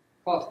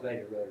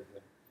 cultivated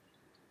rhododendrons.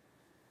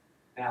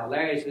 Now,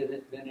 Larry's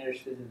been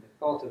interested in the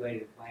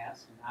cultivated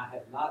plants, and I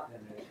have not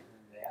been interested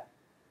in that.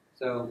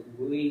 So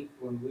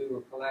when we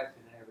were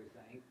collecting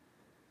everything,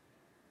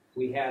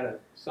 we had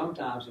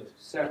sometimes a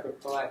separate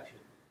collection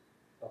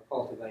of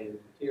cultivated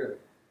material.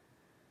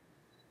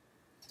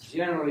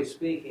 Generally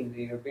speaking,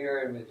 the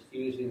herbarium is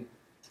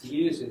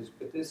uses,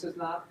 but this is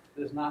not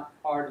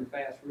hard and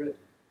fast written.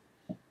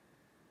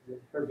 The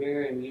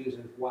herbarium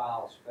uses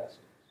wild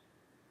specimens.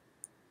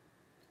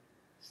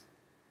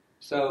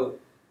 So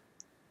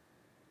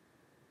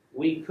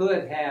we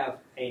could have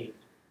a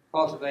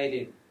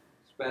cultivated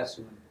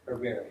specimen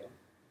herbarium,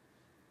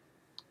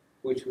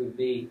 which would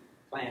be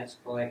plants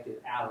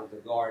collected out of the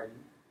garden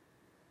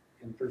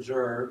and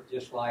preserved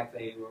just like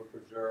they were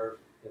preserved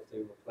if they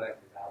were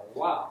collected out of the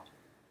wild.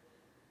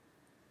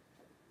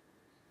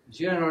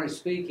 Generally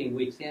speaking,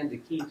 we tend to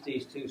keep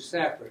these two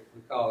separate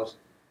because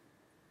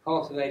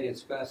cultivated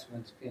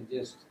specimens can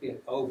just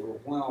get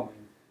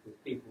overwhelming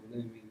with people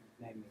naming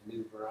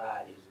new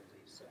varieties of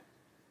these things.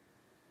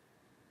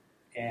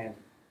 And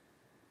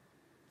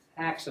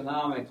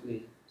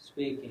taxonomically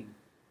speaking,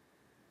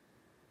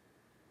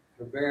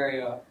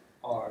 herbaria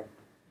are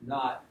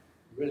not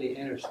really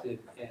interested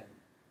in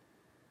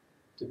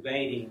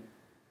debating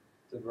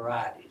the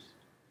varieties,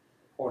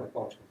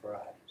 horticultural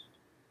varieties.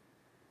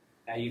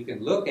 Now you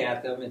can look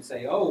at them and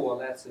say, oh, well,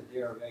 that's a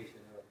derivation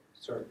of a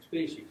certain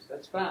species.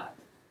 That's fine.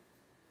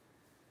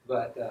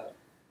 But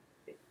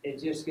it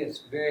just gets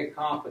very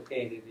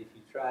complicated if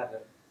you try to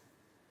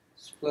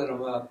split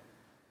them up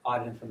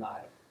ad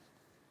infinitum.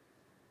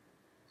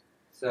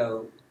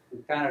 So we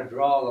kind of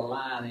draw the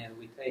line in.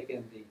 We take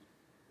in the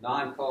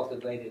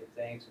non-cultivated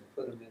things and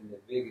put them in the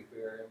big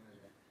aquarium.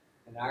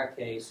 And in our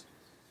case,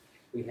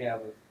 we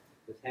have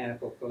a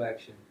botanical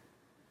collection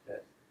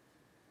that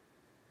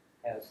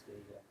has the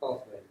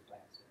cultivated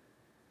plants in it.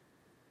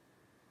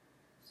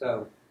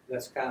 So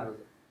that's kind of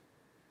the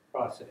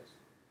process.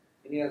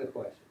 Any other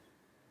questions?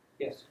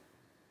 Yes?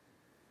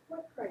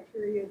 What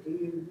criteria do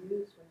you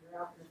use when you're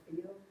out in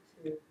the field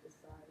to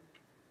decide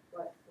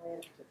what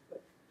plant to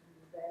put in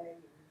the bag?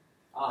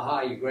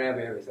 Aha, you grab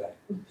everything.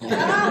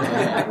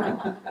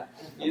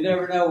 You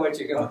never know what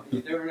you got.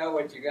 You never know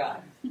what you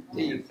got. So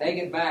you take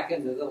it back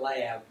into the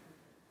lab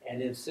and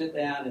then sit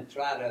down and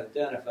try to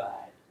identify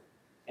it.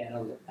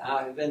 And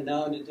I've been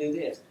known to do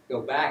this.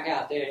 Go back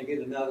out there and get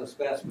another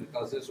specimen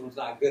because this one's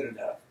not good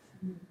enough.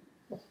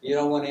 You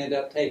don't want to end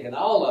up taking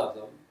all of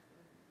them.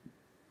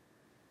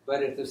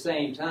 But at the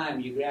same time,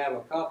 you grab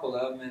a couple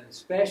of them, and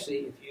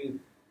especially if you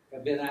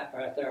have been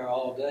out there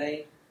all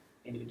day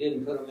and you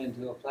didn't put them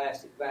into a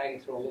plastic bag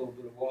and throw a little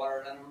bit of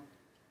water in them,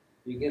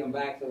 you get them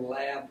back to the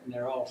lab and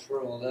they're all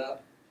shriveled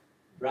up,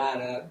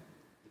 dried up.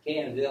 You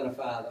can't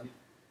identify them.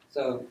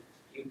 So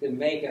you can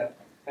make a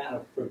kind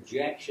of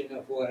projection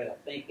of what I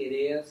think it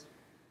is,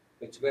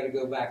 but you better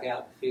go back out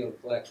in the field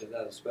and collect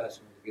another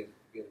specimen to get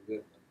a good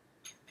one.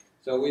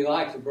 So we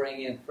like to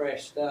bring in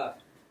fresh stuff.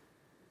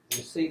 The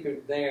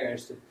secret there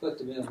is to put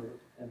them in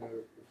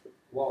the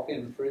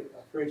walk-in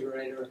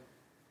refrigerator,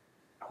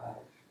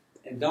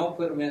 and don't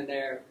put them in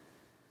there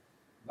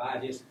by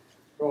just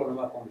throwing them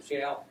up on the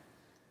shelf.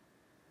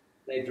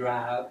 They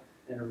dry up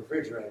in a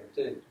refrigerator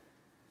too.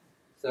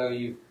 So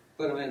you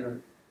put them in a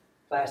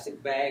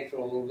plastic bag,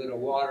 throw a little bit of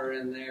water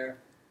in there,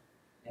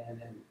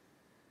 and then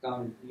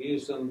come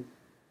use them.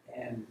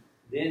 And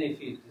then if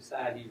you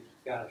decide you've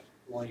got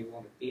one you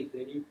want to keep,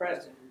 then you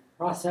press it.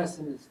 Process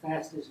them as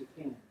fast as you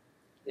can.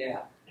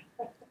 Yeah.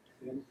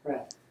 You're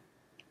press.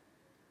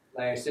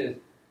 Like I said,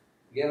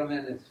 get them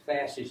in as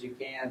fast as you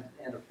can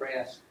in a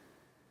press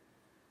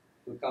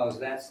because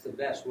that's the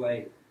best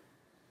way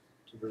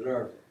to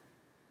preserve it.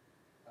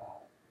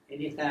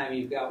 Anytime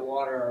you've got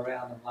water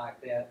around them like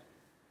that,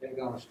 they're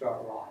going to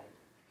start rotting.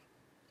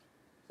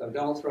 So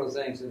don't throw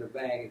things in a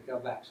bag and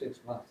come back 6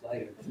 months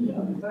later.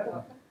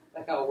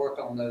 Like I'll work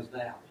on those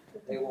now.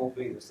 They won't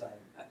be the same.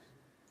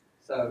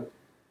 So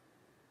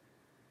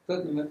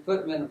put them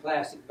in a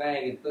plastic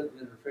bag and put them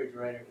in the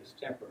refrigerator is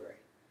temporary.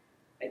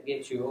 That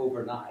gets you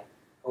overnight,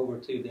 over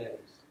 2 days.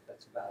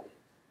 That's about it.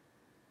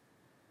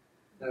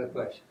 Another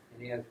question.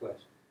 Any other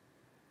question?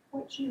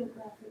 What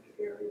geographic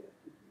area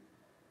do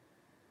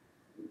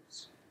you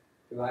use?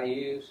 Do I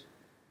use?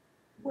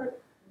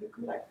 What you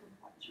collect from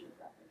what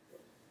geographic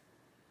area?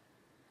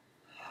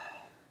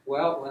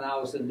 Well, when I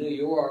was in New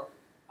York,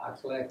 I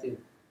collected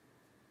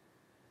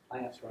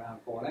plants around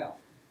Cornell.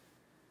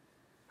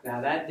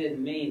 Now, that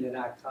didn't mean that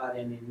I caught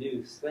any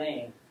new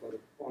thing for the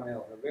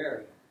Cornell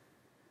herbarium,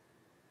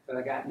 but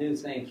I got new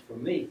things for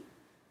me,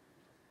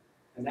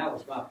 and that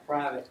was my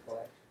private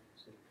collection.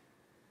 See,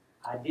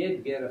 I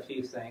did get a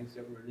few things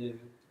that were new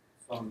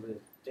from the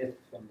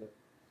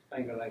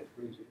Finger Lakes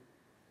region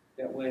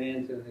that went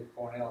into the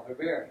Cornell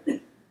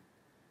herbarium.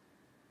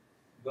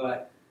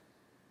 But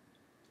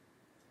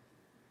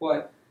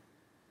what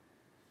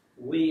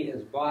we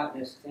as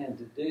botanists tend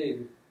to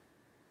do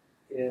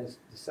is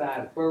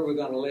decide where we're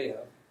going to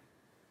live,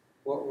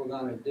 what we're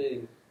going to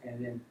do,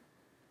 and then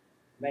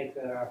make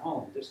that our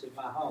home. This is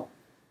my home.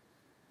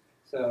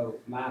 So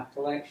my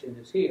collection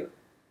is here.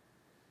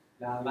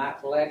 Now my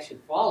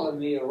collection followed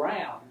me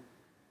around,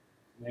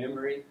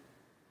 Memory,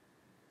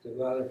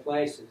 to other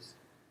places,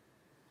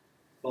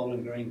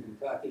 Bowling Green,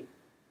 Kentucky,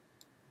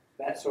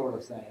 that sort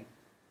of thing.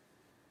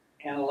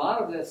 And a lot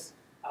of this,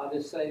 I'll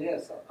just say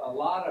this, a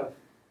lot of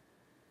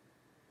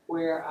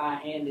where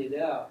I ended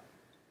up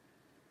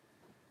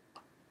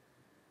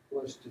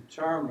was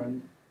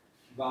determined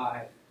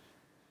by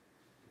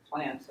the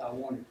plants I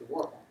wanted to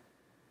work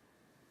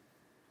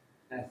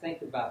on. Now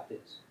think about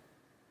this.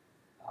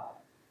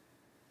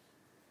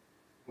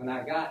 When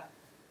I got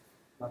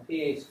my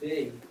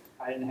PhD,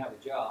 I didn't have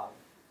a job.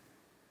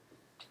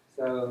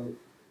 So,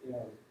 you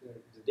know,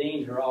 the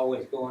deans are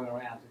always going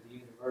around to the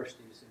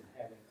universities and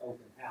having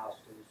open house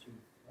so that you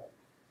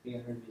be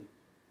interviewed.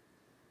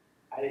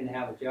 I didn't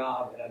have a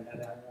job.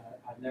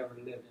 I never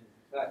lived in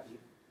Kentucky.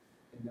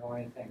 Didn't know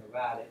anything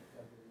about it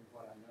other than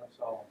what I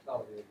saw on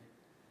television.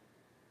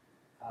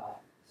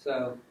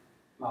 So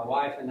my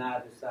wife and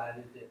I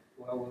decided that,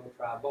 well, we'll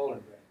try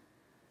Bowling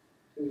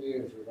Green. 2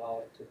 years was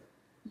all it took.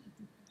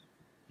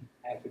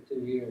 After 2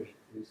 years,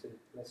 we said,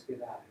 let's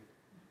get out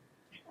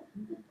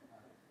of here.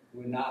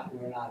 We're not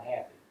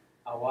happy.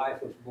 My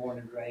wife was born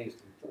and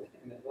raised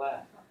in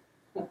Atlanta.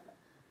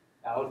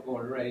 I was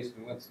born and raised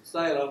in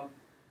Winston-Salem.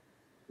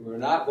 We were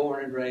not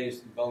born and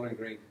raised in Bowling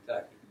Green,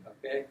 Kentucky.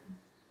 Okay?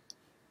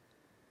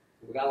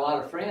 We got a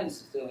lot of friends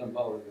still in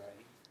Bowling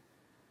Green,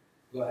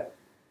 but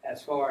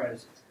as far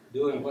as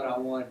doing what I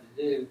wanted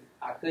to do,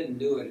 I couldn't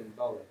do it in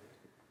Bowling Green.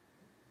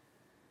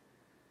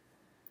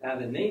 Now,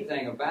 the neat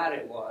thing about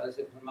it was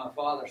that when my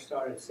father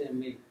started sending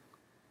me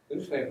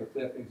newspaper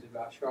clippings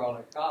about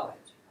Charlotte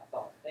College, I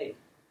thought, hey,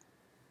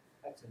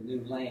 that's a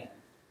new land.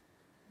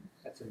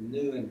 That's a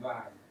new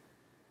environment.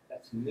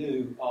 That's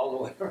new all the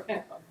way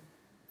around.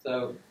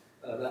 So,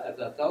 as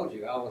I told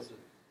you, I was the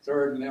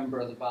third member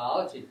of the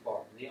biology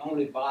department, the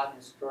only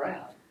botanist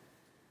around.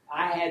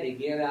 I had to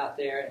get out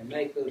there and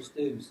make those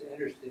students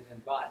interested in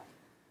botany.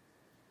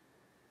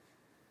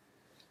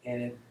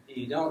 And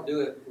you don't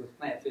do it with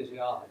plant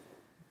physiology.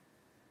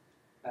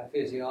 Plant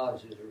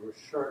physiology is a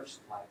research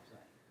type thing.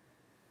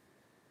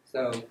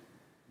 So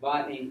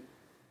botany,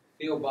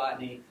 field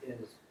botany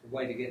is the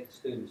way to get the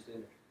students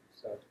interested.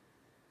 So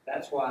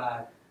that's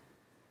why,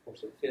 of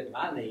course, it fit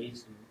my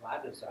needs and my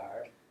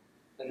desires,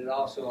 but it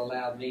also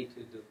allowed me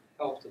to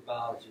help the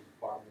biology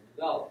department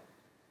develop.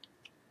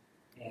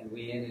 And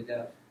we ended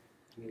up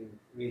getting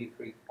Reedy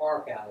Creek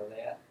Park out of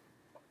that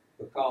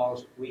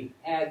because we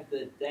had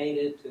the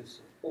data to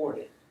support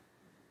it.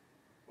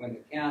 When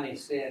the county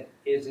said,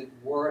 is it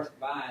worth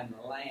buying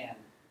the land?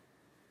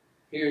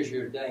 Here's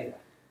your data.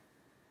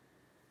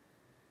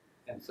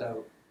 And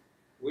so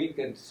we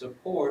could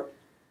support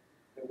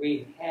that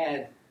we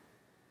had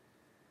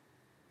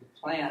the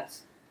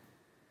plants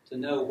to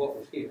know what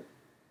was here.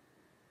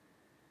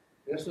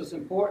 This was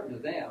important to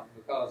them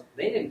because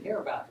they didn't care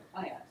about the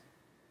plants.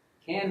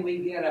 Can we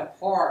get a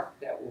park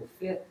that will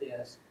fit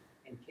this,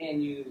 and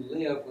can you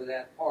live with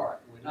that park?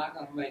 We're not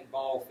going to make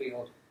ball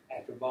field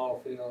after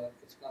ball field.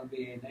 It's going to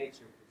be a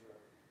nature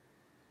preserve.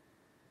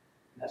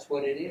 And that's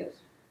what it is.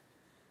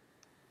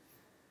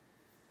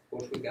 Of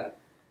course, we got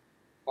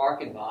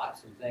parking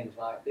lots and things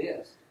like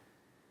this.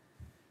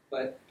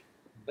 But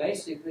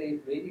basically,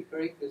 Reedy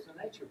Creek is a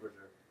nature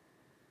preserve.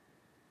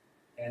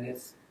 And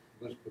it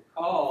was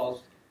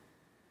because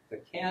the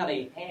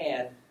county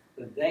had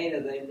the data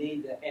they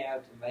need to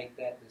have to make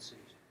that decision.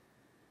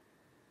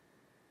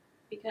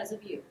 Because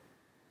of you.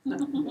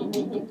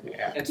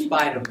 In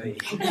spite of me.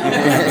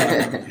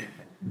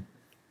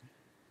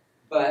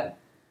 But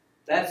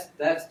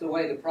that's the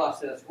way the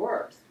process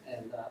works.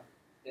 And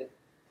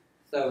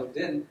so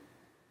then,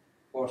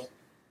 of course,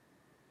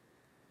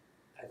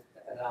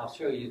 and I'll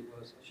show you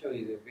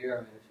the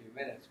herbarium in a few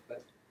few minutes,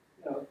 but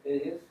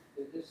it's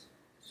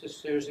just a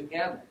series of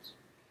cabinets.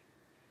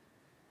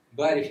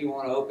 But if you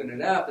want to open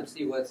it up and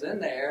see what's in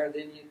there,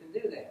 then you can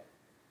do that.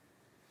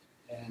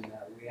 And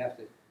we have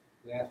to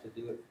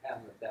do it,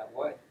 handle it that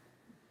way.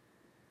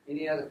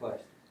 Any other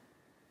questions?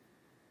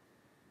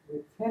 We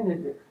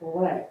tended to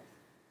collect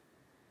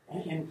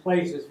in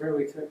places where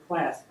we took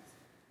classes.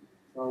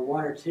 So a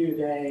 1 or 2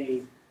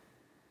 day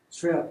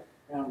trip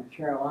around the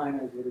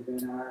Carolinas would have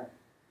been our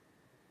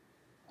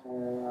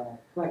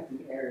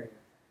collecting area.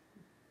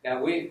 Yeah,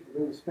 we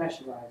were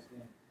specialized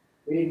in.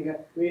 We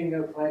didn't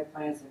go collect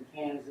plants in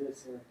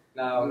Kansas or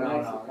no.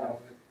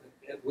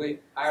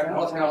 Our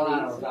North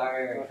Carolina was our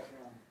area.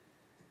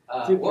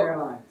 Two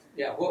Carolinas.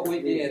 Yeah, what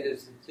we did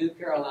is the 2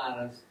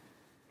 Carolinas,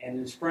 and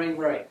in spring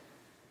break,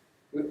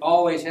 we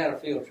always had a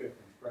field trip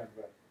in spring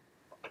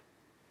break.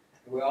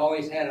 We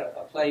always had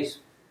a place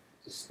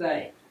to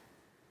stay.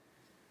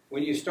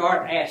 When you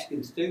start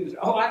asking students,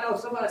 oh, I know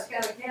somebody's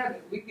got a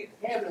cabinet. We get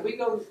a cabinet. We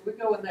go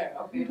in there.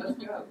 Okay,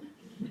 let's go.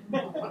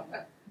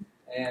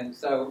 And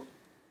so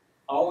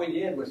all we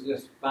did was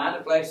just find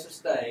a place to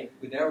stay.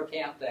 We never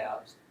camped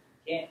out.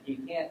 You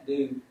can't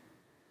do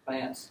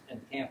plants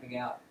and camping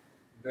out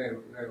very,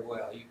 very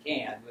well. You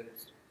can, but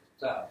it's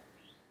tough.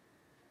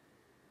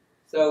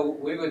 So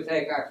we would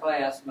take our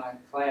class. My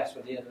class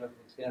would end up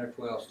with 10 or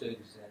 12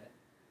 students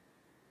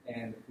in it,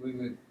 and we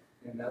would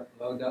end up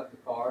loading up the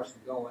cars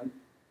and going.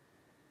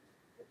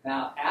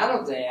 Now, out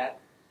of that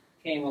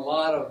came a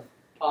lot of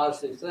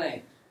positive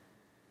things,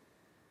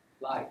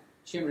 like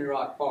Chimney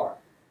Rock Park.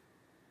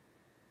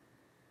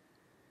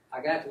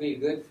 I got to be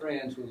good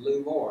friends with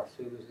Lou Morris,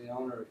 who was the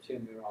owner of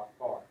Chimney Rock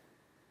Park.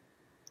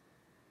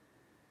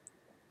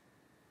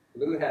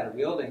 Lou had a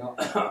building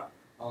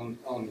on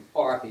the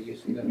park. It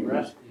used to be a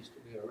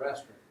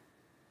restaurant.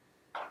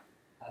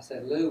 I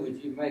said, Lou,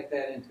 would you make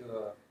that into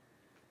a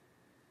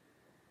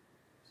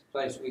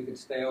place we could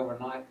stay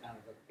overnight, kind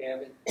of a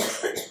cabin?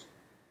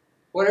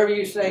 Whatever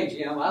you say,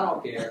 Jim, I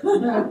don't care.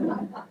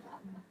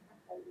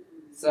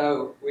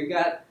 So we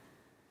got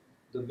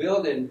the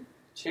building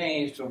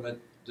changed from a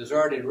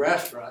deserted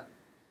restaurant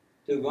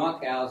to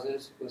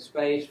bunkhouses with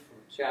space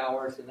for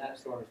showers and that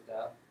sort of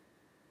stuff.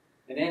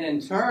 And then in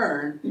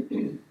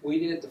turn, we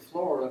did the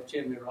floor of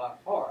Chimney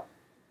Rock Park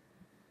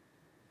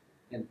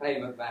in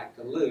payment back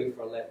to Lou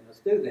for letting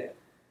us do that.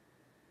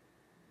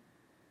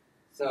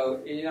 So,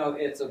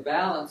 it's a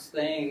balanced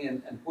thing,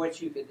 and what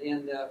you could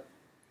end up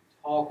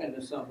talking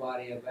to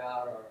somebody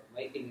about or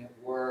making it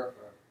work,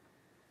 or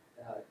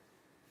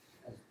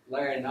as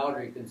Larry and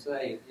Audrey can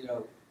say,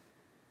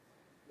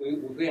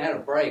 if we had a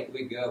break,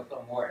 we'd go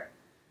somewhere.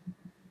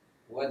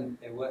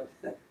 It wasn't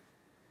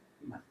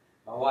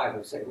my wife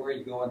would say, where are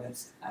you going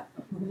this time?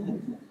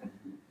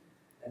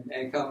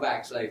 and come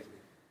back safely.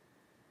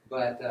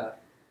 But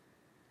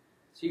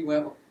she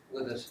went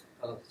with us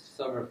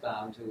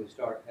summertime until we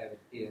started having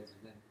kids,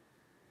 and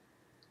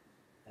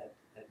then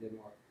that didn't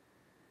work.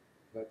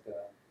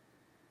 But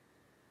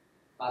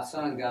my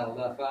son got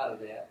enough out of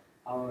that.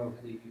 I don't know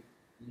whether you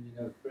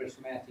know Chris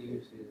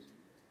Matthews is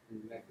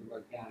in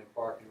Mecklenburg County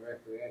Park and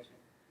Recreation.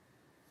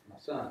 My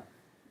son.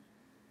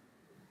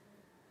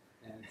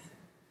 And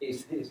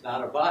he's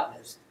not a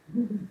botanist,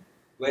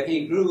 but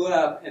he grew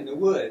up in the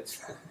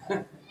woods.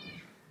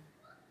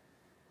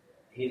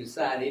 He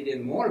decided he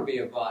didn't want to be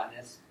a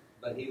botanist,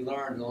 but he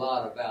learned a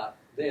lot about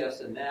this,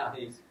 and now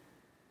he's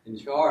in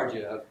charge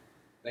of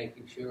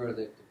making sure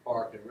that the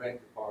Park and Rec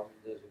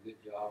Department does a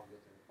good job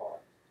with their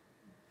park.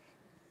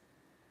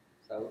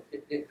 So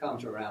it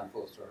comes around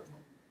full circle.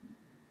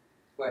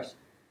 Question?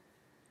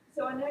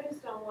 So I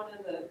noticed on one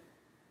of the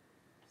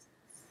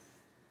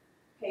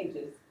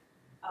pages,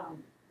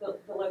 the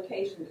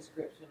location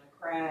description,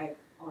 a crag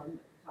on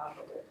the top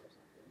of it or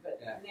something.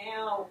 But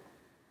now,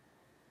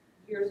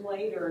 years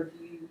later,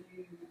 do you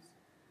use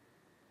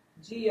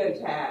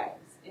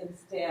geotags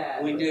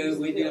instead? We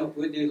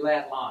do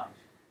lat longe.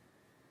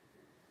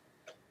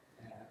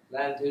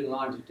 Latitude and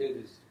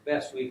longitude is the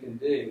best we can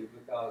do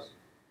because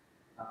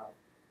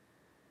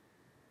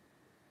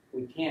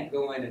we can't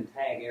go in and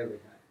tag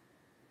everything.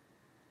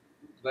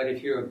 But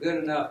if you're a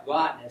good enough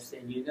botanist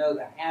and you know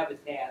the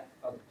habitat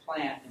of the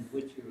plant in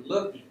which you're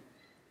looking,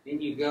 then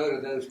you go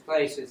to those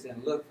places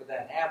and look for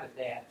that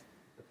habitat.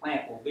 The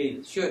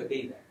plant should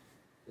be there.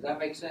 Does that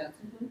make sense?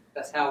 Mm-hmm.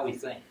 That's how we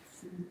think.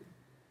 Mm-hmm.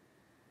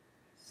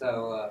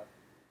 So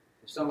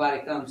if somebody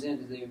comes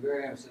into the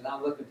aquarium and says,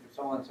 I'm looking for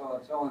so-and-so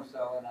and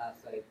so-and-so, and I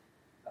say,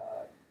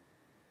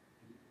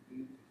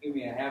 you give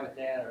me a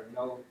habitat or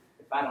no,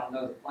 if I don't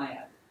know the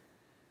plant.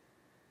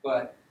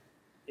 But,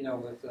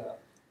 with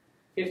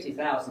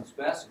 50,000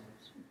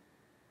 specimens,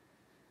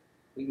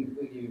 we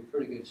give you a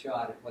pretty good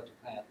shot at what the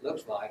plant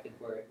looks like and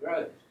where it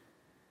grows.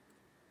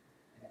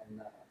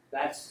 And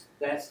that's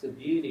the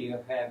beauty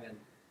of having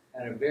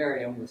an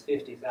herbarium with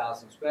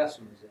 50,000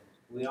 specimens in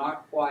it. We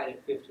aren't quite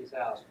at 50,000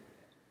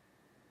 yet,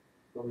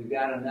 but we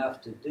got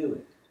enough to do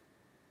it.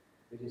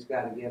 We just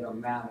got to get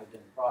them mounted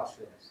and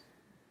processed.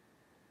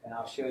 And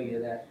I'll show you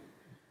that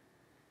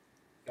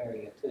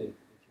area too,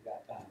 if you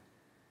got time.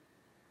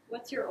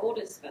 What's your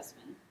oldest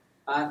specimen?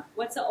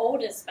 What's the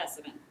oldest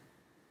specimen?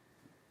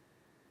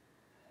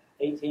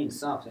 18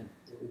 something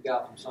that we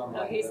got from Oh,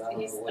 somebody. but I don't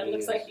know what it he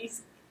looks is. like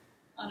he's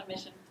on a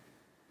mission.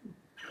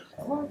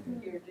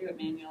 Here, do it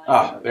manually.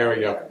 Ah, there we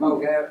go.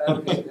 Okay,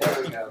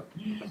 there we go.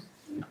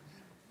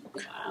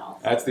 Wow.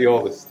 That's the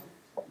oldest.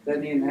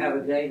 Doesn't even have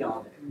a date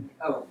on it.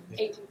 Oh,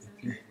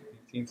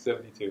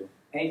 1872.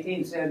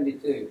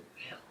 1872.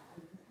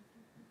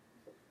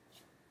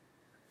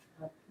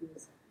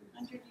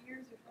 100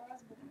 years before I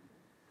was born.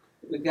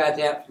 We got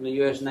that from the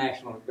U.S.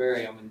 National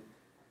Herbarium in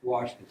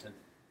Washington.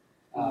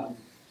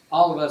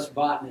 All of us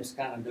botanists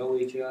kind of know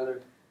each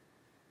other.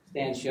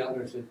 Stan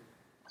Shelter's at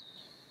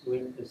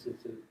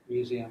the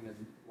museum in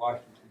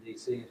Washington,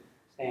 D.C.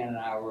 Stan and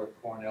I were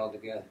at Cornell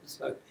together,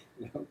 so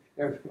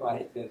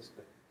everybody tends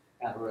to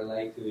kind of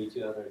relate to each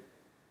other.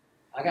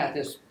 I got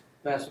this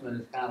specimen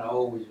that's kind of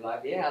old. He's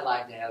like, yeah, I'd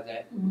like to have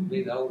that.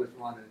 Be the oldest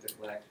one in the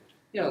collection.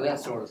 That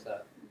sort of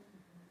stuff.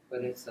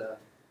 But it's,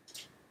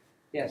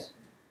 yes.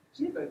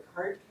 Do you have a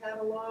card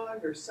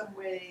catalog or some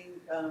way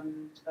of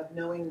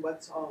knowing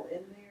what's all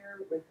in there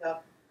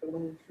without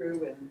going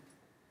through and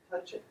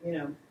touch it,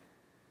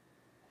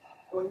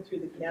 going through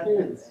the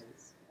cabinets?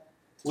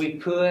 We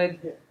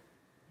could,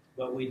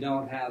 but we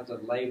don't have the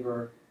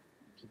labor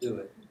to do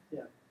it.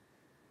 Yeah.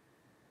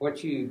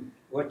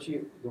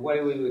 The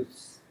way we would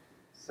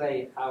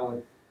say,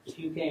 if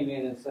you came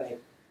in and say,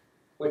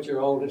 what's your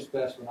oldest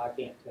specimen, I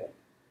can't tell you.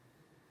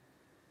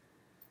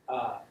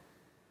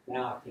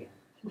 Now I can.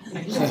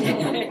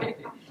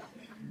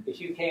 If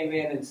you came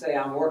in and say,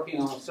 I'm working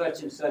on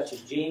such and such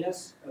a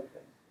genus, Okay.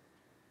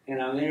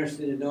 and I'm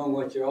interested in knowing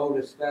what your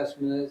oldest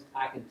specimen is,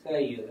 I can tell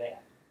you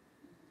that.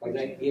 But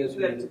that gives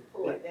You me have to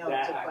pull it out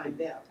to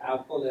find out.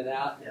 I'll pull it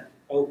out, Yeah.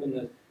 open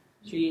the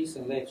sheets,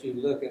 and let you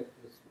look at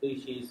the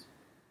species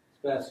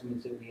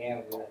specimens that we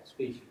have of that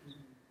species.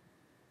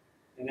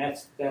 And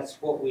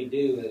that's what we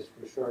do as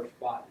research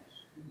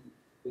botanists.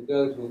 We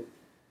go to,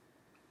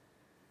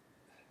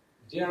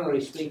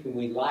 generally speaking,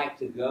 we like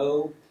to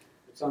go,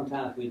 but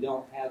sometimes we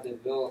don't have the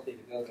ability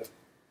to go to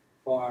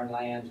foreign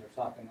lands or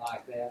something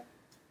like that.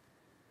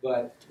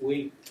 But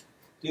we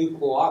do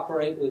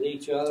cooperate with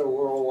each other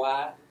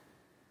worldwide.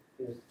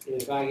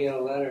 If I get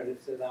a letter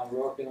that says I'm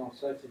working on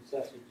such and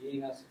such a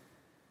genus,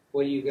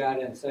 what do you got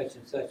in such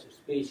and such a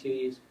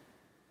species?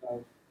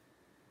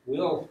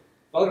 We'll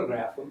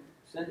photograph them,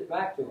 send it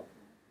back to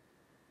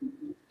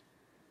them.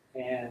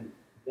 And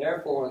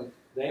therefore,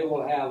 they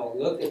will have a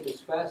look at the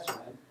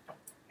specimen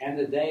and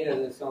the data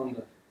that's on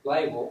the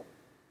label.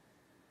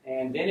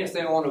 And then if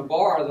they want to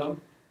borrow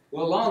them,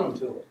 we'll loan them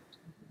to them.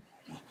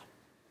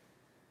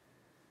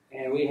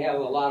 And we have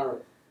a lot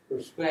of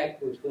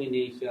respect between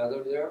each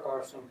other. There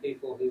are some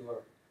people who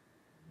are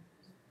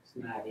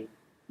snotty.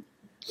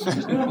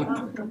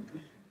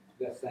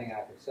 Best thing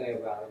I could say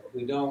about it.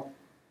 We don't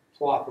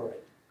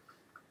cooperate.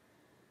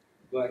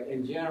 But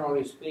in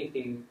generally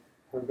speaking,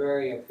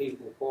 herbaria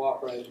people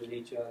cooperate with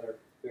each other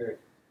very,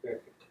 very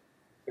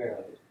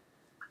fairly.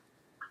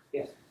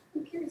 Yes?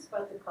 I'm curious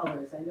about the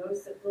colors. I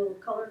noticed that little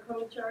color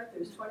code chart,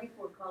 there's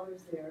 24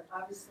 colors there.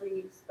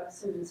 Obviously,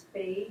 specimens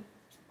fade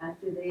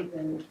after they've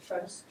been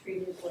truss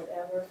treated,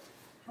 whatever.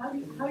 How do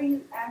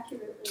you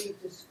accurately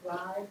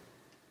describe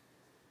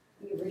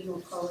the original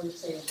colors,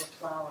 say, of a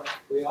flower?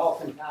 We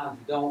oftentimes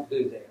don't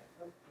do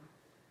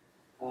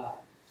that.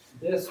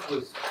 This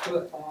was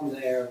put on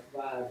there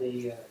by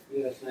the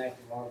U.S.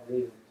 National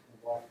Arboretum in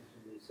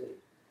Washington, D.C.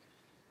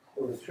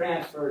 It was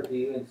transferred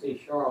to UNC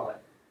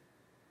Charlotte.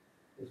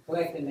 It was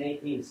collected in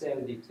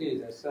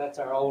 1872. That's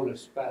our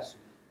oldest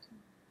specimen.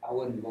 I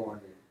wasn't born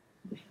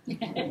then.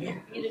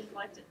 You didn't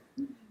collect it.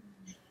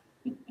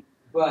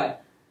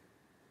 But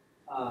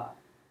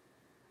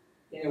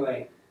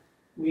anyway,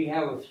 we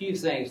have a few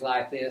things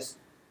like this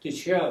to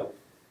show,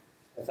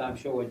 as I'm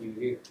showing you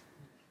here.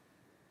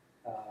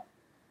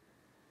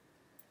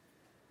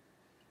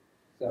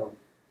 So,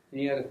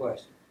 any other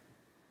questions?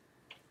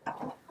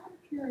 I'm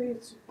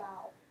curious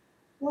about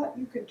what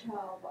you can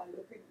tell by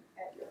looking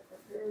at your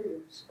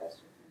herbarium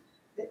specimen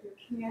that you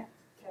can't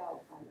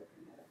tell by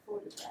looking at a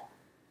photograph.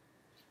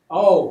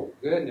 Oh,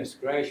 goodness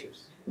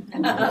gracious.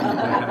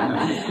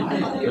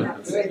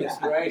 Goodness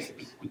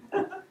gracious.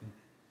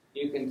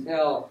 You can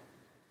tell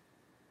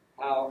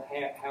how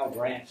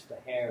branched the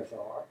hairs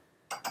are.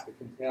 You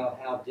can tell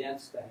how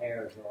dense the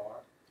hairs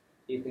are.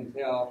 You can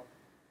tell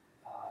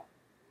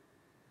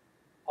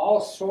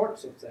all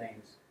sorts of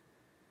things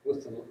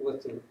with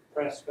the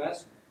pressed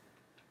specimen.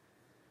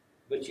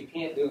 But you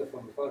can't do it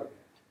from a photograph.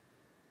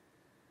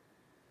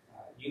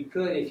 You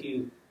could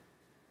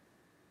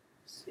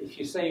if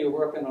you say you're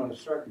working on a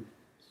certain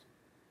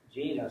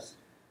genus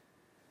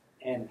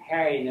and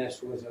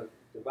hairiness was a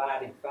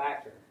dividing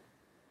factor,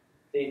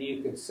 then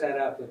you could set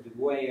up a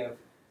way of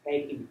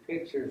taking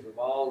pictures of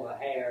all the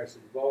hairs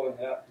and blowing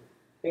up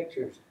the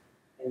pictures,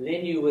 and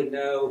then you would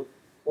know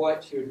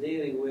what you're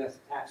dealing with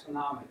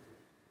taxonomically.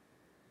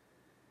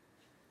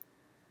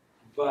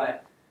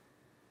 But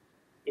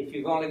if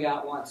you've only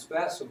got one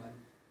specimen,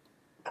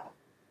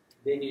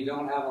 then you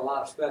don't have a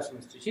lot of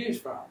specimens to choose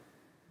from.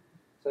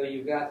 So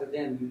you've got to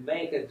then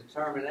make a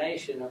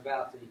determination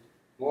about the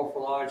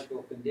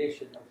morphological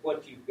condition of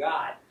what you've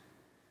got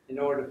in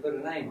order to put a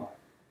name on it.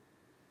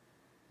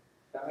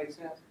 Does that make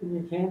sense? And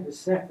you can't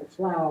dissect the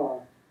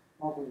flower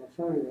off of the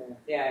photograph.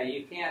 Yeah,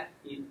 you can't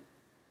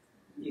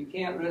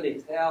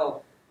really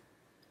tell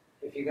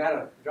if you got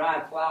a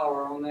dried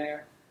flower on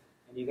there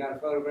and you got a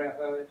photograph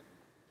of it.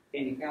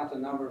 Can you count the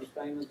number of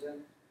stamens in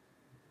it?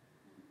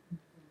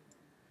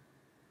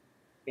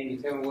 Can you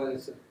tell me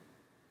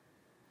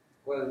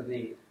whether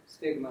the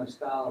stigma and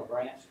style are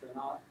branched or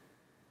not?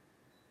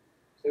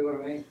 See what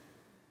I mean?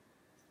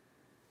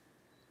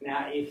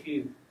 Now, if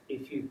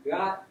you've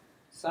got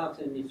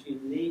something that you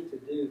need to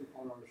do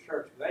on a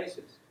research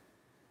basis,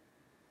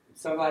 if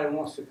somebody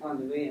wants to come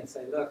to me and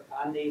say, look,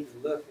 I need to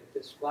look at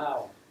this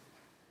flower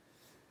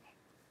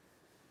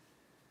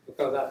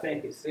because I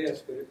think it's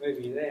this, but it may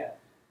be that.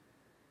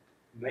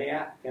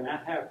 Can I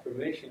have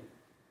permission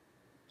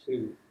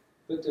to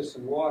put this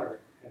in water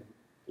and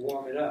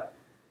warm it up?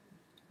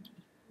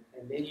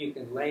 And then you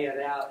can lay it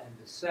out and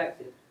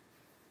dissect it,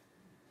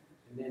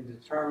 and then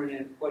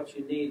determine what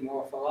you need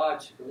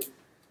morphologically,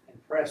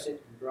 and press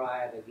it and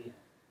dry it again.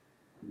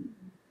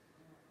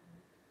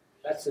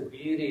 That's the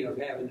beauty of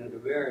having an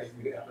herbarium.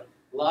 You have a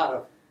lot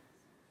of,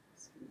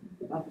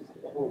 Not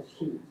the whole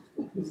sheet.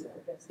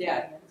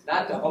 yeah,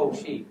 not the whole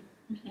sheet.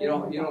 You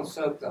don't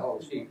soak the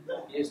whole sheet.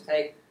 You just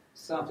take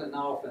something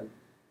off, and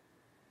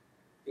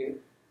if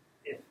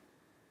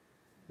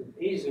the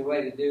easy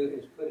way to do it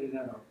is put it in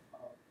a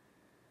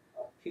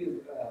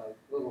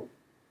little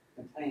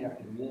container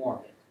and warm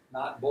it,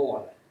 not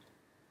boil it,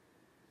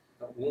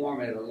 but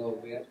warm it a little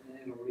bit, and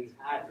it'll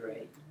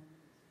rehydrate.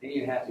 Then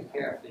you have to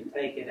carefully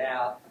take it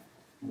out,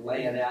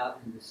 lay it out,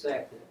 and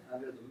dissect it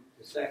under the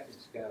dissecting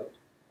scope.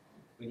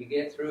 When you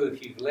get through,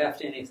 if you've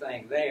left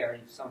anything there,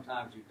 and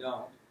sometimes you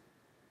don't,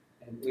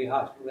 and we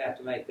have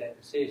to make that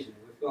decision.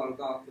 If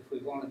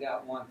we've only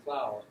got one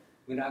flower,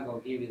 we're not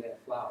going to give you that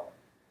flower.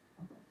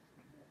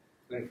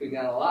 But if we've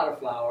got a lot of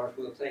flowers,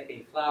 we'll take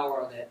a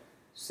flower that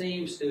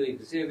seems to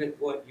exhibit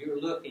what you're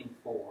looking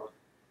for.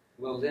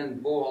 We'll then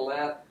boil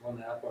that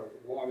one up or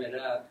warm it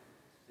up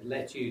and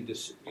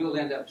you'll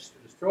end up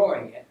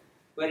destroying it.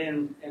 But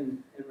in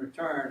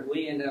return,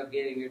 we end up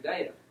getting your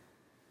data.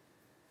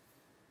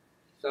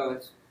 So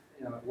it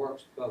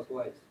works both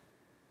ways.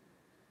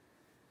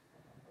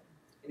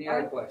 Any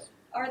other questions?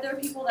 Are there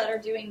people that are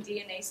doing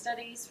DNA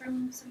studies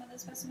from some of the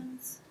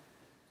specimens?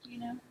 You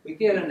know? We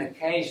get an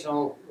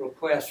occasional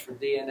request for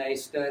DNA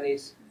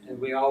studies, and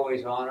we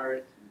always honor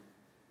it.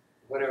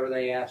 Whatever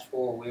they ask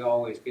for, we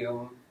always give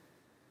them.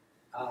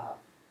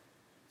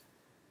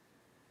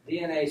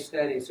 DNA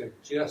studies are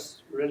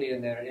just really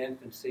in their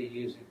infancy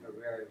using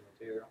herbarium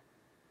material.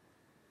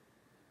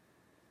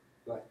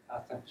 But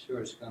I'm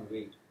sure it's going to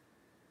be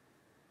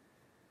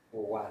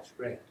more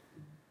widespread.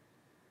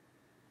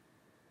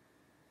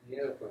 Any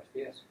other questions?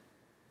 Yes?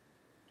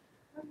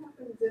 What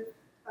happens if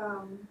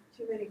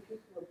too many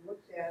people have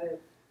looked at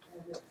it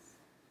and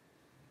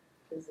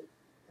does it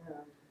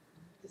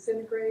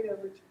disintegrate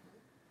over time?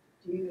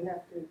 Do you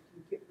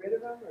get rid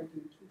of them, or do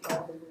you keep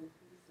all the little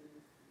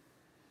pieces?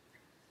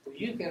 Well,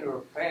 you can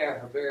repair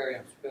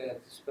herbarium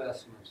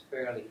specimens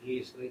fairly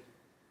easily.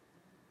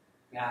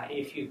 Now,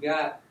 if you've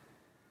got,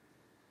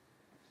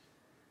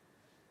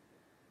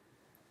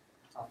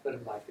 I'll put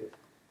it like this,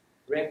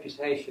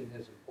 reputation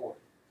is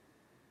important.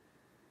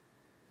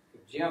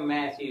 If Jim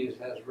Matthews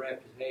has a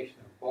reputation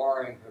of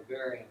borrowing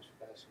herbarium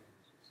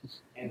specimens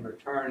and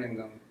returning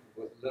them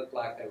would look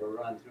like they were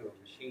run through a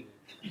machine,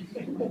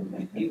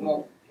 he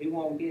won't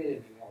get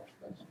any more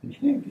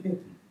specimens.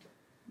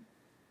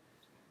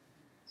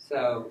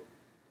 So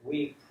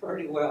we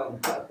pretty well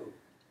know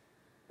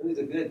who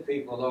the good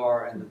people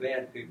are and the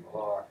bad people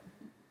are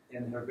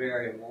in the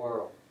herbarium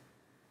world.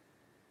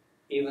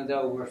 Even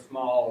though we're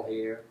small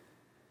here,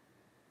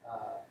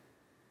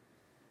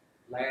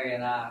 Larry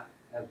and I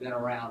have been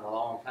around a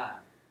long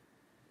time,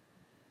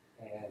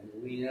 and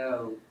we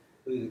know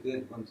who the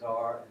good ones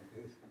are and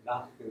who the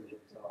not good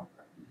ones are.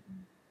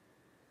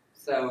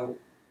 So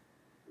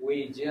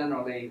we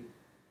generally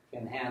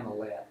can handle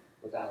that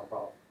without a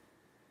problem.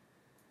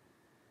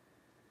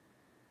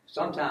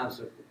 Sometimes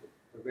the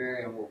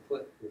herbarium will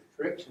put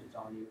restrictions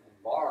on you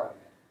in borrowing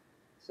it,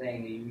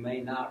 saying that you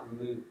may not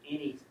remove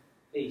any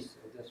piece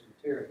of this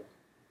material,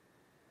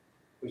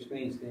 which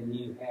means then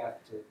you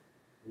have to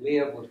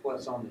live with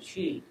what's on the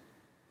sheet,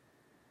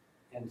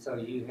 and so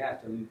you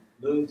have to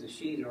move the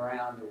sheet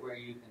around to where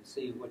you can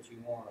see what you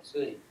want to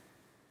see.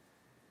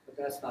 But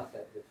that's not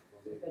that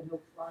difficult. It's like a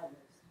no-fly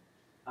list.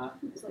 Huh?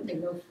 It's like a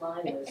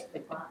no-fly list for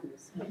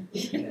botanists.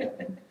 Yeah.